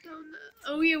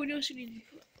 Oh yeah, we also need.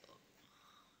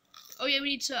 Oh yeah, we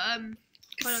need to find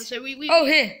out. So we. Oh,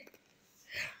 here.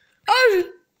 Oh,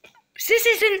 this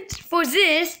isn't for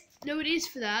this. No, it is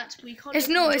for that. We can't. It's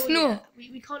open not, the it's door not.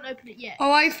 yet. We can't open it yet.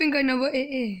 Oh, I think I know what it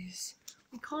is.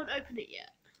 We can't open it yet.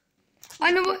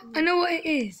 I know what it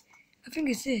is. I think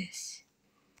it's this.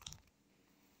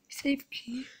 Save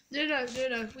key. No.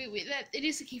 It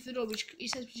is the key for the door. He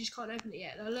says we just can't open it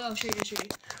yet. I'll show you. So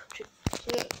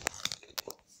look.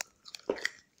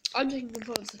 I'm taking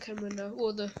control of the camera now,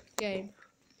 or the game.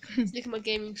 Look at my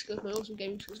gaming skills, my awesome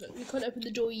gaming skills. Look, we can't open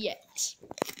the door yet.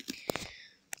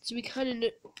 So we kind of know.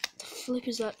 The flip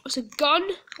is that? It's a gun?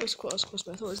 Oh, it's crossbow.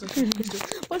 I thought it was like a pistol.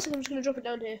 1 second, I'm just going to drop it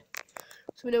down here.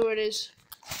 So we know where it is.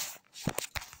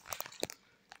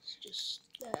 It's just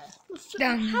there.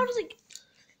 Down. How does it.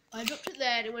 I dropped it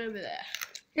there and it went over there.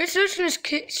 Let's look in this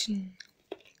kitchen.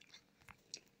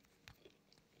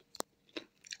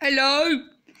 Hello?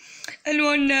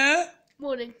 Anyone there?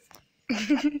 Morning.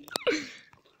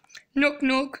 Knock,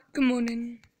 knock. Good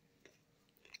morning.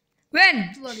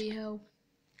 When? Bloody hell.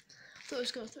 I thought it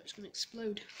was going to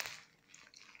explode.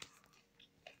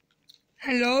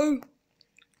 Hello?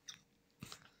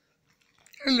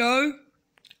 Hello?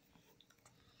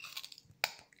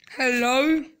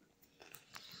 Hello?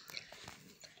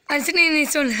 I'm singing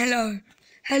this song, hello.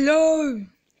 Hello?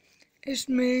 It's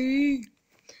me.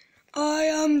 I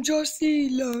am just a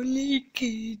lonely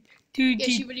kid.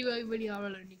 Yes, you really are a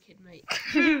lonely kid, mate.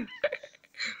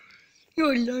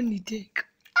 You're a lonely dick.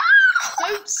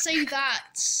 Don't say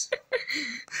that.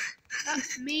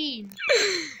 That's mean.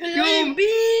 You're mean.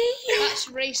 That's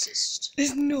racist.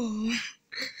 It's no. Yes.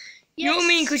 You're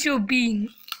mean because you're being.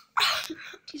 It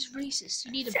is racist.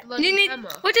 You need a bloody You need.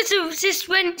 hammer. What is this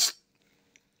wrench?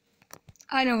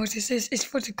 I know what this is. It's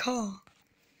for the car.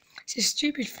 It's a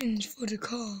stupid thing for the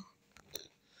car.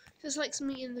 There's like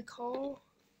something in the car.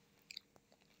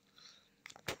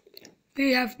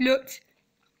 We have looked.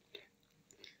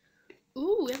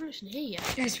 Ooh, we haven't looked in here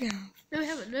yet. Yes, we have. No, we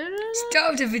haven't. No.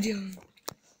 Start of the video.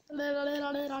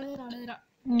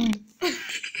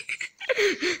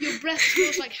 Your breath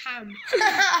smells like ham.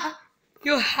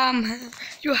 Your ham.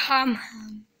 Your ham.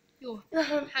 Your Your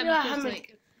ham ham smells is-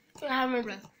 like Your hammer.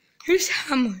 breath. Who's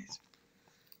hammered?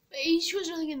 Are you sure there's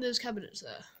nothing in those cabinets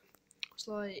there? It's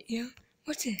like... Yeah.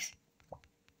 What's this?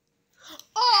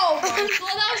 Oh my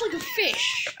god, that was like a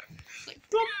fish. Like,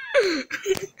 plop.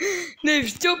 No,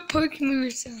 stop poking me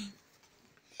with that.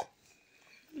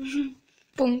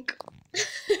 Bonk.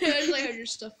 It's like how your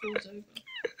stuff falls over.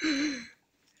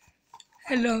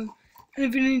 Hello.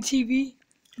 Anything on TV?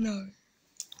 No.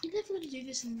 You're never going to do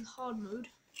this in hard mode.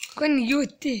 Granny, you're a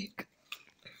dick.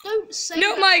 Don't say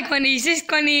Not that. my Granny, it's this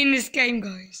Granny in this game,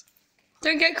 guys.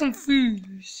 Don't get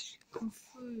confused.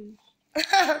 Confused.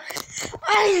 I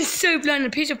am so blind. A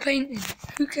piece of painting.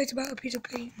 Who cares about a piece of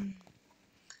painting?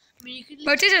 I mean, you could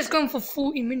But this has gone for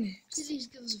 40 minutes. at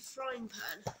least give us a frying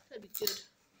pan. That'd be good.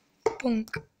 Bonk.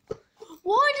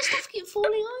 Why does stuff keep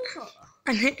falling over?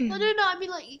 And hitting. No, I mean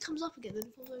like it comes up again, then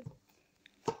it falls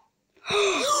over.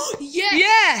 Yes!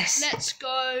 Yes! Let's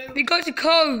go. We got the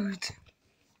code.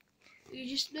 You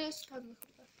just let's go.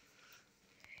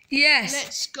 Yes.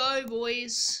 Let's go,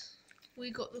 boys. We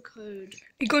got the code.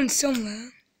 You're going somewhere.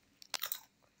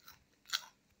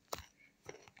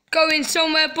 Going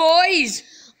somewhere, boys.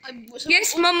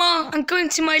 Yes, Mama. I'm going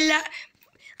to my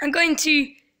I'm going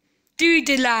to do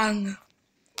the lang.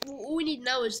 All we need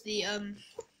now is the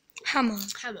Hammer.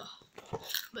 hammer.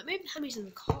 But maybe the hammer's in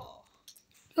the car.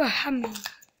 You're a hammer.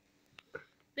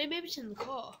 Maybe it's in the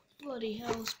car. Bloody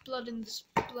hell! Blood in this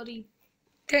bloody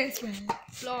Don't swear.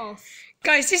 laugh.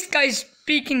 Guys, this guy's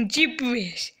speaking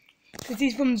gibberish. Because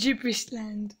he's from gibberish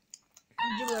land.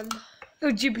 Oh,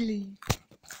 Ghibli.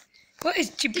 What is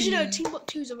Ghibli? Did you know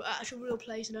Timbuktu is an actual real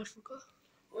place in Africa?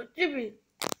 What did we?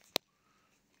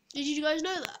 Did you guys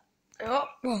know that? Oh,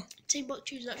 What?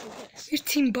 Timbuktu is an actual place. Who's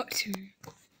Timbuktu?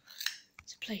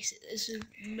 It's a place. It's a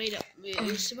made up.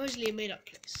 It's supposedly a made up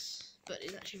place, but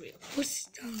it's actually real. What's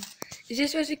is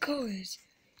this what it calls?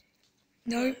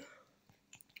 No.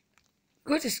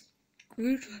 Got a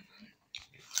screwdriver.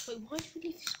 Wait, why did we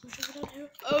leave this screwdriver down here?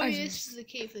 Oh, I yeah, don't this is the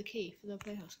key for the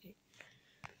playhouse key.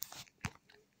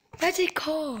 Where's it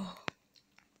called?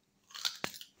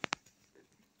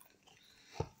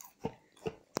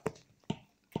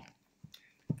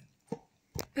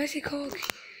 Where's it called?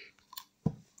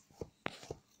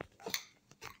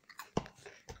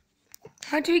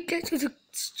 How do we get to the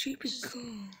stupid car?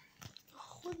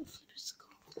 Oh, what the flip is it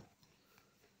called?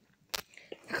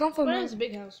 I can't find Well, my... it's a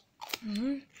big house.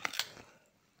 Mm-hmm.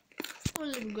 I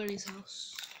live in Granny's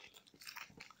house.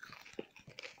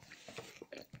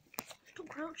 Stop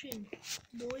crouching,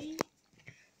 boy.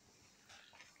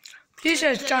 This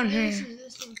is down here.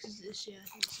 This thing is this, yeah. I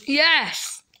think it's this.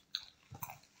 Yes!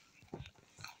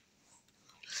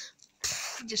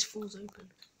 It just falls open.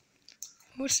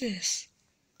 What's this?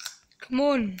 Come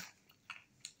on.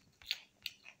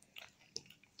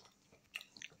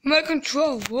 Remote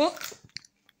control, what?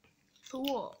 For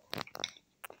what?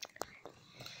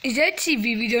 Is there a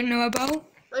TV we don't know about?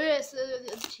 Oh yeah, it's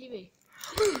the TV.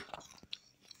 Oh,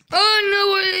 I know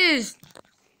what it is!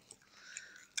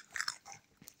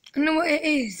 I know what it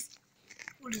is.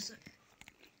 What is it?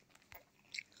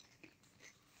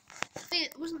 I think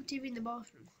it wasn't the TV in the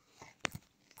bathroom.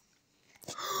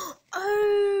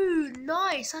 Oh,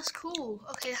 nice. That's cool.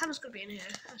 Okay, the hammer's got to be in here.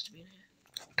 It has to be in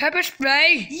here. Pepper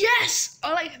spray! Yes!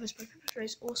 I like pepper spray. Pepper spray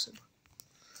is awesome.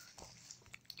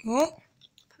 What?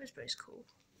 Pepper spray is cool.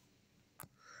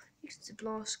 Used to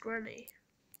blast Granny.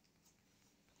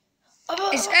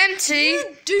 It's empty!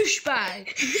 You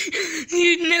douchebag!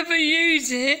 You'd never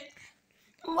use it.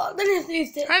 what then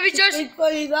is this? Have you just... Big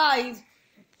boy live.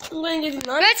 I'm going to do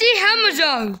nice. Where's the hammer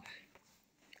though?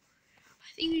 I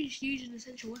think you just use an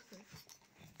essential weapon.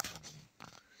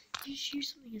 You just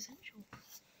use something essential.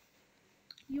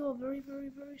 You are very, very,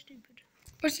 very stupid.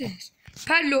 What's this?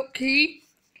 Padlock key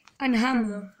and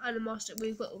hammer. And a master.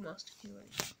 We've got a master key already.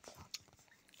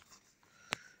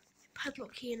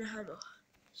 Padlock key and a hammer.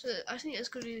 So I think that's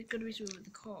gonna be something with the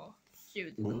car. To do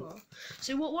with the car.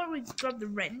 So why don't we grab the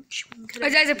wrench? We can Oh,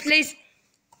 there's a place...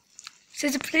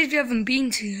 There's a place we haven't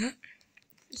been to yet.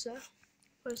 Is that?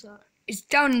 Where's that? It's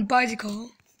down by the car.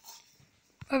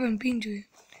 I haven't been to it.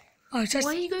 Oh, it's just...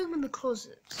 Why are you going in the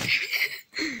closet?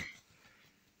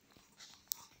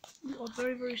 You are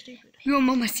very, very stupid. Your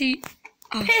mama see...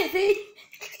 Oh, Pissy.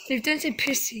 they've done say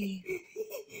pissy.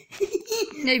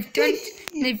 They've done...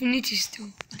 They've need to stop.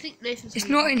 I think Nathan's. It's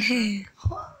not in here.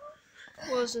 Well,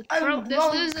 there's a I'm crouch.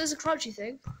 wrong. There's a crouchy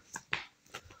thing.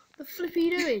 The flip are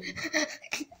you doing?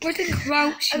 What is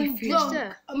crouchy I'm thing? drunk.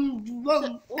 there. I'm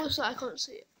drunk. What's that? I can't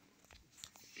see it.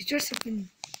 It's just something...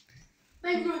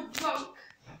 I'm drunk.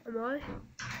 Am I?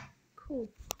 Cool.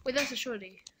 Wait, that's a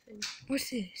shoddy thing. What's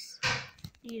this?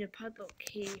 You need a padlock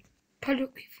key.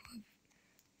 Padlock key for...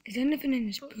 Is there anything in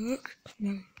this book?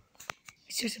 No.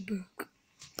 It's just a book.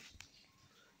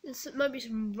 There might be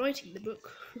some writing in the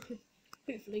book.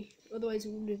 Hopefully. Otherwise, it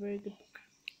wouldn't be a very good book.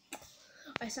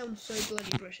 I sound so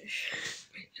bloody British.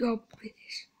 You're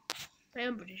British. I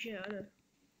am British, yeah, I know.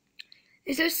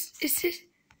 Is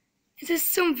there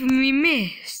something we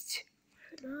missed?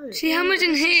 No. See, hammer's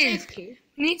in it's a here. safe key.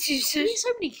 We need to... We need so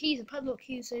many keys. A padlock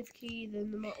key, a safe key, then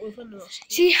the master key.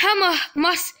 See, hammer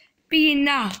must be in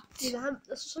that. Yeah,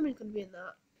 something's gonna be in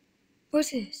that.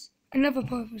 What's this? Another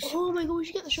purpose. Oh my god, we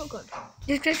should get the shotgun.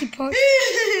 This guy's the part.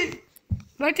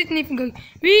 I didn't even go.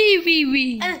 Wee wee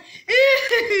wee.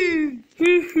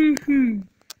 Hoo hoo hoo.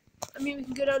 I mean, we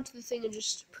can go down to the thing and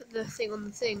just put the thing on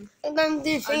the thing. I'm going to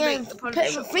do I thing make and the put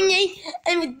part a of the thingy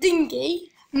and a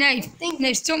dinghy. Nate,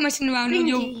 stop messing around on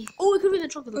your... Thingy. Oh, we could be in the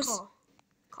trunk of the What's-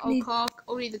 car.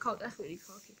 Oh, we need the car. Definitely need the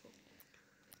car key for.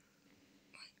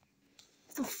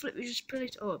 The flip, we just put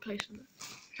it. Oh, it placed on it.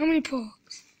 How many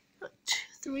parts?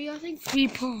 3, I think. 3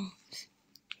 parts.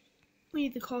 We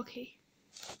need the car key.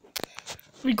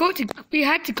 We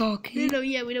had the car key. No,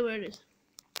 yeah, we know where it is.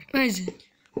 Where is it?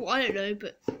 Well, I don't know,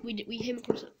 but we came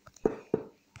across it.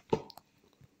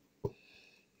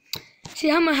 See,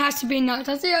 Hammer has to be in that.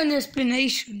 That's the only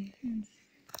explanation.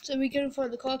 So we're going to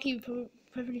find the car key. We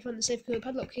probably find the safe key or the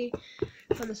padlock key.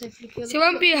 Find the safe key. So it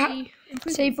won't be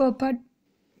safe for a pad.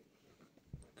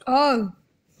 Oh.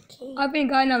 I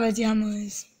think I know where the hammer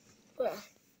is. Where?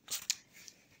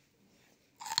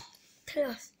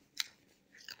 Tell us.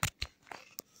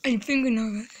 I think I know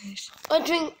where it is. I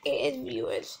think it is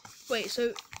viewers. Wait,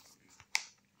 so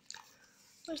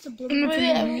where's the blood? I'm gonna put it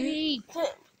Yeah, in we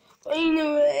you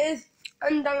know where it is.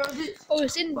 And then Oh,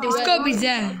 it's in the It's well. got to be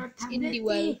there. It's in the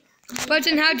well. But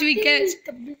then how do we get...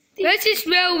 Where's this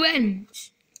rail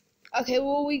went? Okay,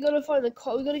 well we gotta find the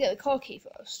car. We gotta get the car key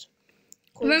first.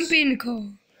 It won't be in the car.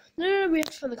 No, we have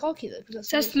to find the car key though, because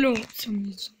That's locked for some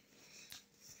reason.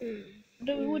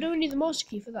 We don't need the master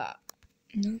key for that.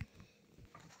 No.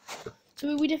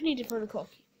 So we definitely need to find the car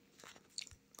key.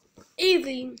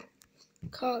 easy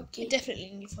car We key. definitely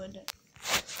need to find it.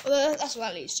 Well, that's what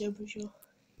that leads to. I'm pretty sure.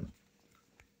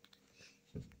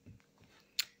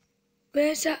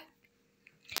 Where's that?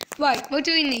 Right, what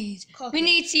do we need? Car We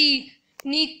key.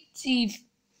 need to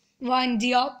wind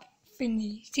the up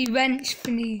thingy, the wrench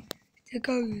thingy that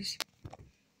goes.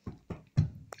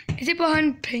 Is it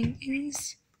behind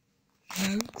paintings?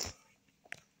 No.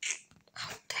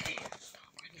 Oh, damn.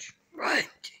 Right.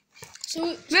 So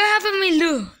Where haven't we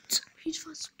looked? we need to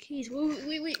find some keys. Well,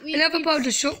 Another part of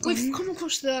the shotgun. we've come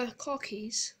across the car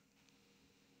keys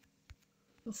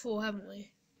before, haven't we?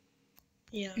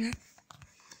 Yeah. Yeah.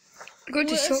 Go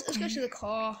to Let's shotgun. go to the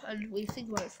car and we think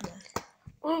about it from there.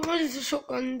 What does the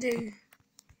shotgun do?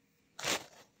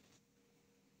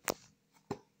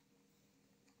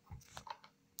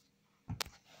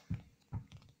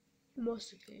 The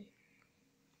master key.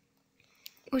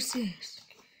 What's this?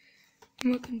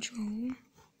 Remote control.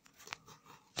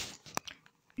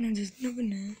 No, there's nothing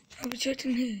there. Have a checked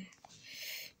in here.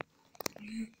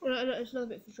 Well, no, it's another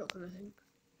bit for shotgun, I think.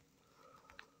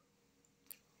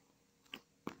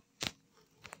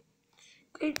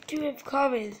 Go to where the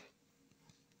car is.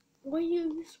 Why are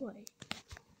you this way?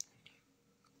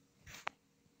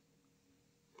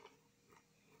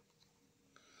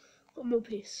 One more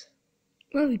piece.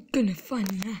 Where are we gonna find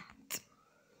that?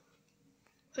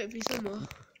 Hopefully somewhere.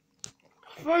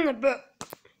 Find the book.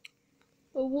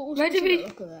 Oh, what's Where did in we- that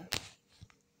locker there?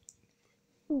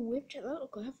 Oh, we haven't checked that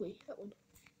locker, have we? That one.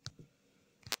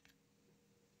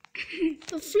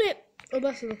 The flip! Oh,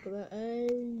 that's the locker there.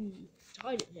 Oh, it's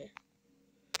hiding here.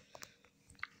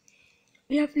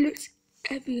 We have looked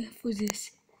everywhere for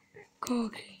this car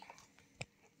key.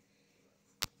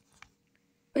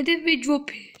 Where did we drop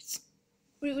it?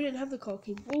 We didn't have the car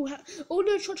key. Oh,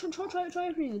 no, try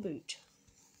opening the boot.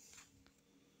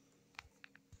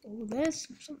 Oh, there's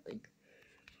something.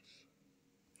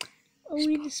 Oh, we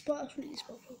need the spark. We need the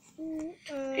spark.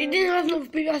 It didn't have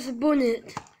enough boot as a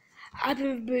bonnet.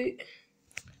 Open the boot.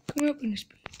 Can we open this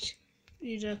boot? We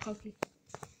need a car key.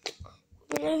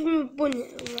 We have a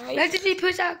bonnet, right? Where did we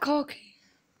put that car key?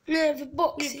 No, the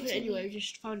box. We didn't put it anywhere. We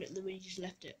just found it and then we just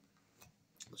left it.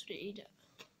 So we didn't need it.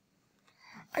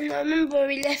 And I remember where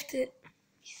we left it.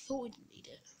 We thought we didn't need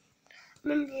it.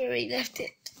 Remember where we left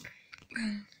it.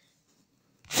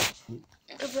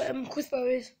 Where crossbow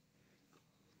is.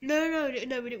 No, we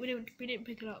didn't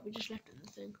pick it up. We just left it in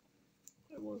the thing.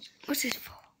 Where it was. What's this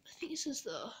for? I think it says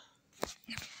the.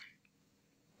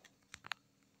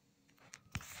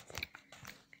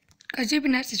 Guys, we've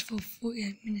been at this for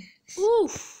 48 minutes.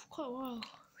 Oof, quite a while.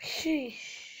 Sheesh.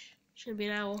 It's gonna be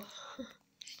an hour.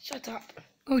 Shut up.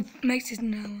 Oh, it makes it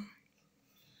an hour.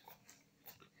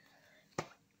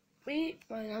 Read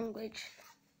my language.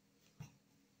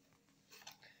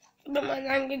 But my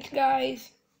language,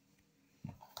 guys.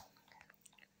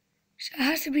 So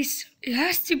it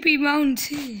has to be round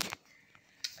here.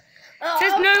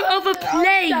 There's no other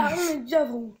place. I'm a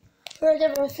devil. For a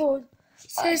devil sword.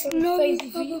 There's I no face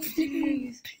if other you flipping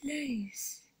use.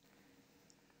 place.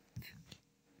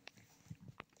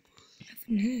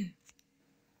 Nothing here.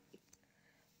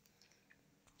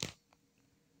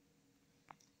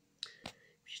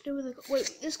 Just know where the.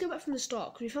 Wait, let's go back from the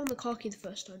start because we found the car key the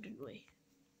first time, didn't we?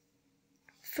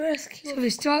 First key. So we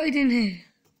started in here.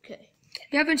 Okay.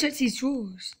 We haven't checked these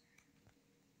drawers.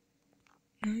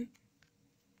 No.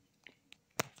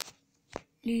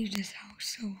 Leave this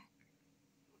house, so.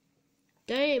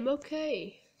 Damn.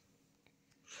 Okay.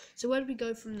 So where did we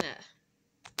go from there?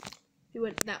 We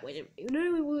went that way, didn't we?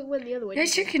 No, we went the other way.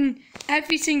 Let's didn't check in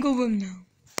every single room now.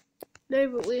 we? No,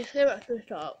 but we came back to the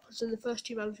start because in the first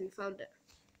two rounds we found it.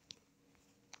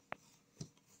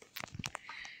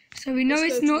 So we know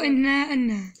Let's it's go to not in there and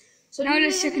there. So Now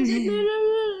let's check in here.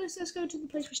 No. Let's go to the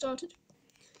place we started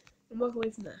and work away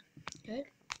from there. Okay.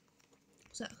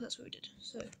 So that's what we did.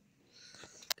 So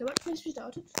go back to the place we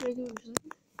started. We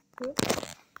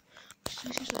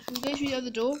go through the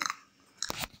other door.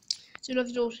 So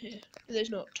another door here. No, there's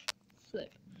not.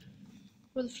 Flip.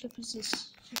 Where the flip is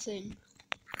this thing?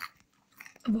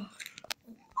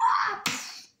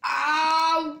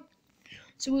 Ow!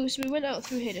 So we went out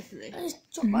through here definitely. I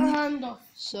just chopped my hand off.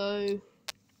 So do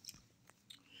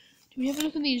we have a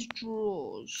look at these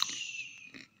drawers?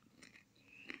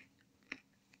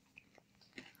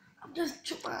 I just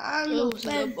chopped my hand Oh, off. so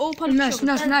Ben. they're all part of the Nice,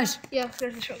 shotgun. nice. Yeah,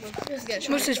 there's the shotgun. Get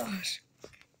the What's shotgun. this first?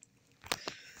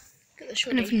 Get the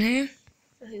shotgun. Anything here?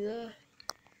 Nothing there.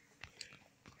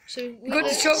 So we got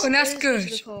the shotgun, that's good.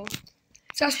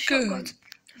 That's Shotgun. good.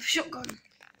 Shotgun.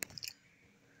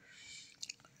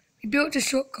 We built a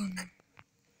shotgun.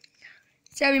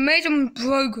 So we made some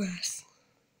progress.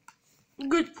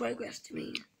 Good progress to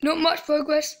me. Not much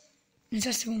progress. It's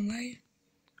just the one way.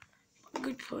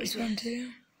 Good This progress. one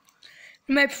too.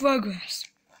 We made progress.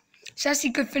 So that's the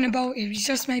good thing about it. We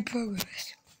just made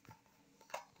progress.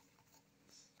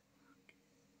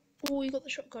 Oh, we got the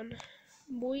shotgun.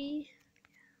 Boy.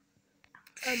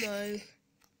 Ammo.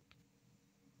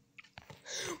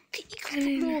 You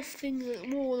can put more things,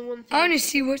 more than one thing. I want to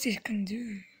see what this can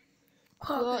do.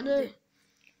 What? No.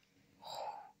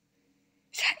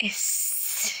 That is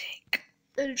sick.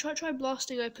 No, try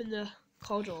blasting open the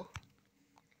car door.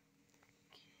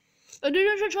 Oh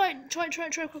no! Try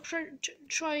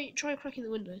cracking the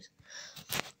windows.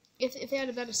 If they had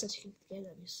a better setting in the game,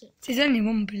 that'd be sick. There's only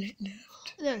one bullet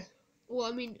left. No.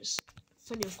 Well, I mean, it's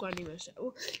funny of grinding most.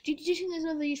 Well, do you think there's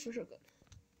another use for a shotgun?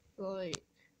 Right.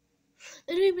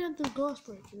 They don't even have the glass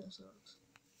breaking themselves.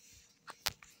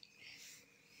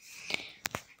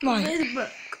 Right. Where's the book?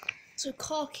 So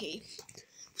car key.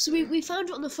 So we found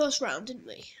it on the first round, didn't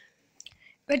we?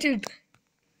 Where did...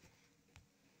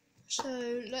 So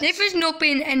let's. If there's not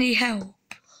been any help.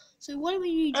 So why don't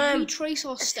we retrace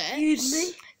our steps? Excuse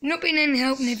me? Not been any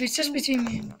help, Niv. It's just between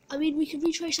me and... I mean, we can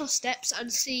retrace our steps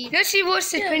and see. Let's see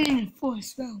what's this painting for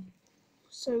as well.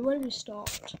 So where do we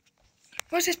start?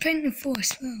 What's this painting for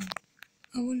as well?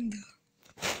 I wonder.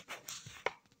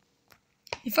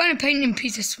 You find a painting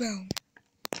piece as well.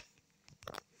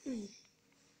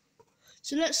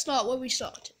 So let's start where we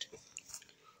started,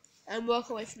 and work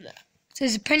our way from there. So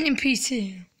there's a painting piece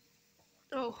here.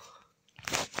 Oh.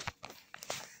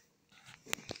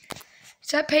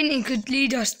 So that painting could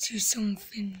lead us to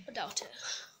something. I doubt it.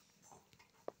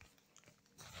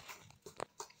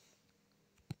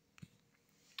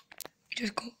 We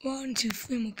just got 1, 2,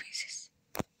 3 more pieces.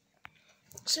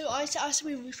 So I said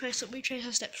we retrace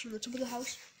our steps from the top of the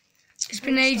house. It's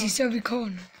been ages, so we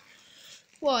can't.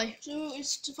 Why? So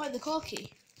it's to find the car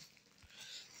key.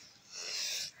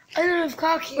 I don't know if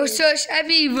car key We'll is. search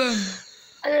every room.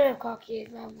 I don't know if car key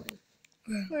is that way.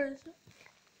 Well, Where is it?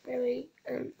 Where we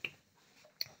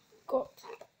got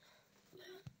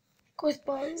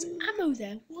crossbones. Ammo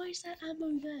there. Why is there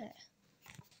ammo there?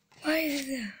 why is it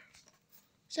there?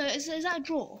 So is that a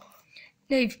drawer?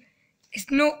 Nave, it's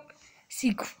not.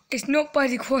 See, it's not by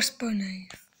the crossbow, Nave.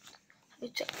 Have you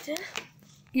checked it?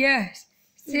 Yes,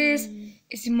 this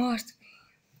is the master.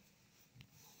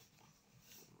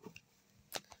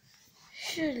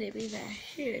 Surely it be there.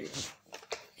 Surely.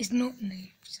 It's not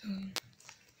Nave, so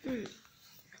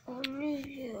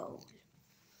Unusual.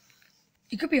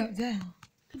 it could be up there.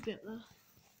 Could be up there.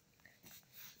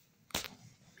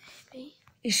 Maybe.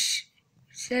 It's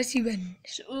there's the wrench.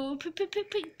 So pick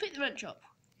the wrench up.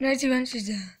 No, the wrench is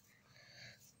there.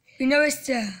 We know it's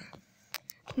there.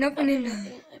 Nothing in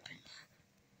there. Open.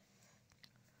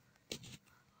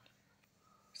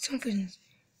 Something.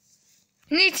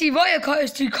 You need the wire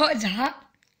cutters to cut that.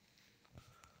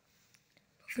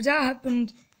 But for that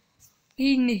happened,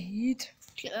 we need To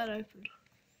get that open.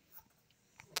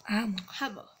 a hammer.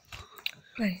 Hammer.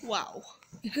 Wait, Wow.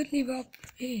 we could leave it up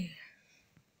here.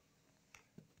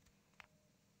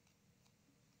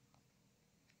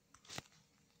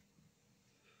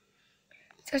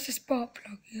 That's a spark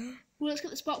plug, yeah? Well, let's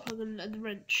get the spark plug and the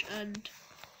wrench, and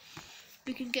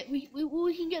we can get we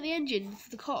can get the engine for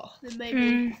the car. Then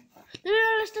maybe. No,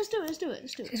 let's do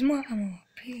it. There's more ammo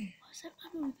up here. Why's that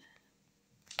ammo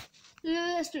there?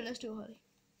 No, let's do it, Holly.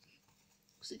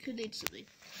 Because it could lead to something.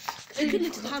 It could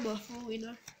lead to the hammer, for all we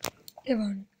know. There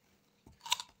one.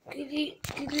 Could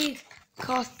you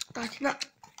car starting up?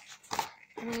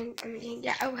 And then we can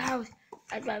get our house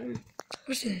and run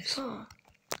What's this? car.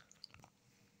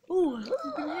 Ooh,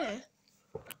 something in here.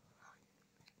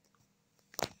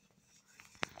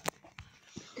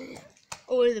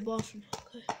 Oh, in the bathroom.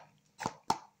 Okay.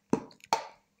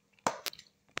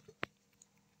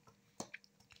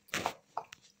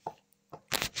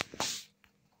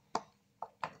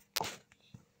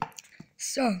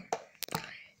 So,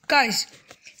 guys,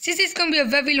 this is going to be a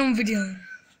very long video.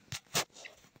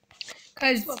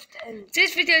 Guys,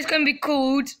 this video is going to be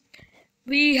called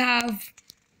We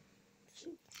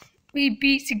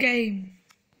Beat the Game.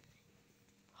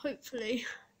 Hopefully.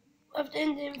 We have to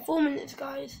end it in 4 minutes,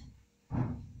 guys.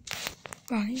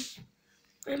 Right.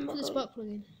 Remember, Put the spark plug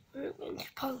in. we're going to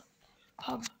pub.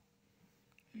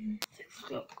 6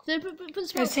 o'clock. No, put the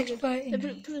spark plug in.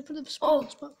 6:30. No, put the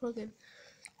spark plug in.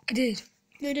 I did.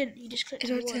 No, you didn't. You just clicked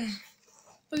It's on right the there. wires.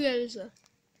 Oh, yeah, it is there.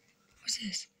 What's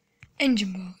this?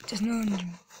 Engine bar. There's no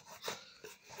engine bar.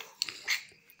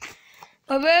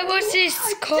 But where was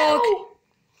this car?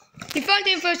 We found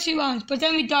it in the first 2 rounds, but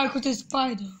then we died because of the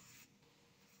spider.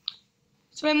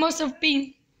 So it must have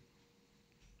been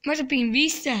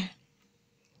reset.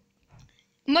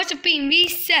 It must have been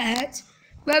reset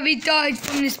where we died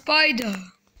from the spider.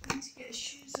 We need to get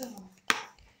shoes on.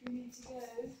 We need to go.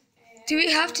 Do we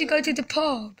have to go to the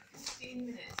pub? 15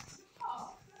 minutes.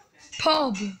 Oh,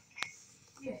 Pub.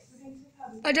 yes, we're going to the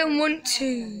pub. I don't want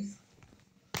to.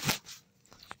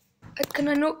 Can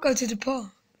I not go to the pub?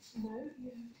 No, you have to go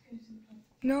to the pub.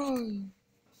 No.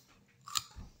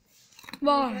 We're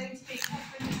Why? going to meet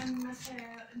Catherine and Matteo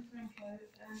and Franco, and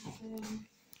then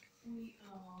we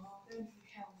are going to the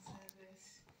carol service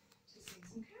to sing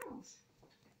some carols.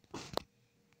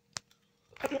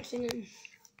 I'm not singing.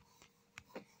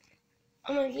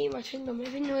 I'm going to keep my finger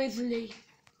moving noisily.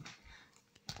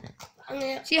 I'm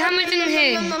gonna... See how much in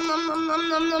here?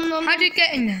 How do you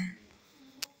get in there?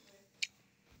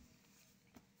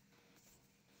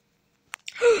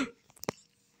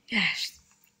 Yes.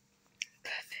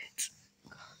 Perfect.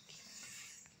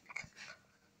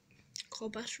 Car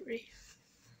battery.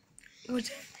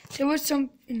 There was something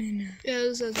in there. Yeah,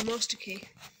 there's a master key.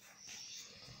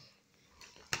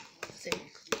 I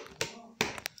think.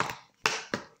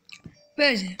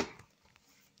 Where is it?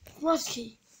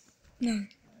 Rusty. No.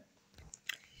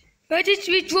 Where did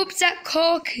we drop that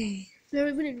car key? No,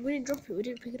 we didn't drop it. We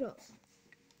didn't pick it up.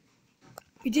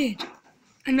 We did.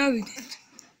 I know we did.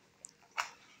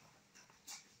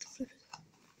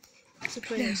 It's a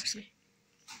train, Yes. actually.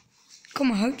 Got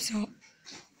my hopes up.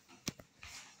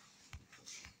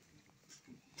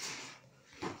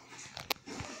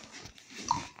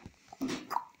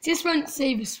 This won't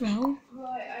save us well.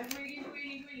 Right, I really,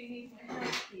 really, really need my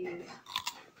house keys.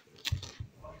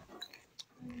 I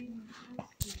need my house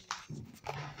keys.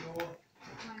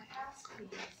 My house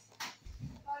keys.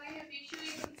 Holly, have you sure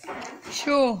you can see them?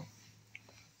 Sure.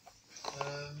 Are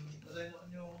they not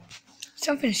on your...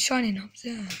 Something's shining up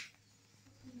there.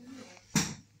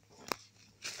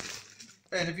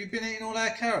 Ben, have you been eating all our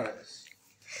carrots?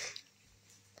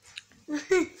 Hang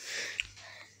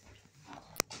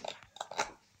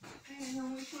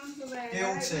on, which ones are they?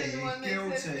 Guilty, The one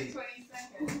that says guilty. 20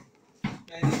 seconds.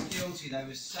 Ben is guilty. They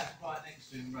were sat right next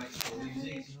to him, Rachel. He was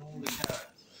eating all the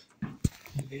carrots.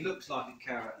 He looks like a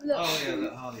carrot. Look. Oh yeah,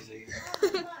 look, Harley's eating.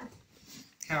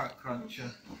 Carrot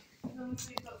cruncher.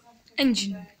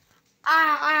 Engine.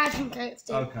 I had some cakes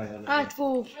too. Okay, I'll I had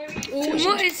 4.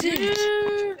 What is it?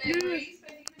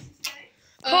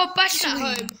 Car She's at battery.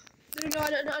 home. No, I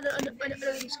don't think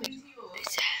it's good.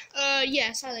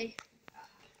 Yeah, Sally.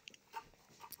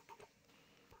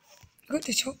 Got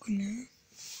the chocolate now.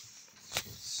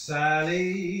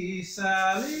 Sally,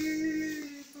 Sally,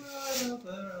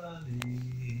 brother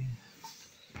Ali.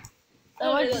 I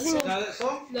won't sing You them. know that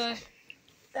song? No.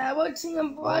 I won't sing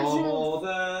them, but I sing them. More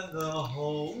than the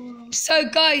whole world. So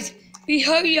guys, we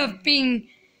hope you have been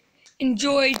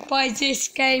enjoyed by this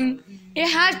game. It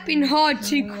has been hard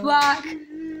to crack.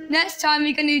 Next time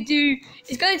we're gonna do,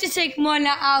 it's going to take more than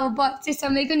an hour, but this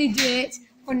time we're gonna do it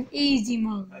on easy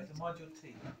mode. Hey, so mind your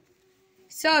teeth.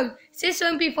 So this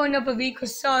won't be for another week or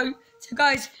so. So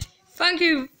guys, thank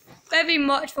you very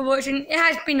much for watching. It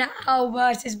has been an hour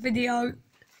worth this video.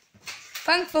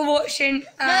 Thanks for watching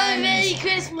and Merry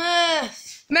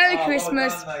Christmas! Merry Oh,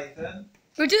 Christmas. Well done, Nathan.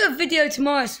 We'll do a video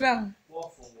tomorrow as well.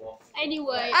 Waffle, waffle.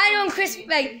 Anyway. And on Christmas,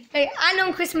 and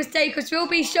on Christmas Day, because we'll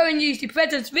be showing you the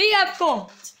presents we have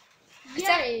got.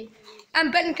 Yay.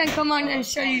 And Ben can come on and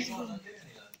show you. Why not do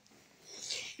any of that?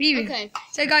 Viewing. Okay.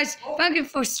 So guys, thank you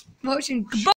for watching. Goodbye.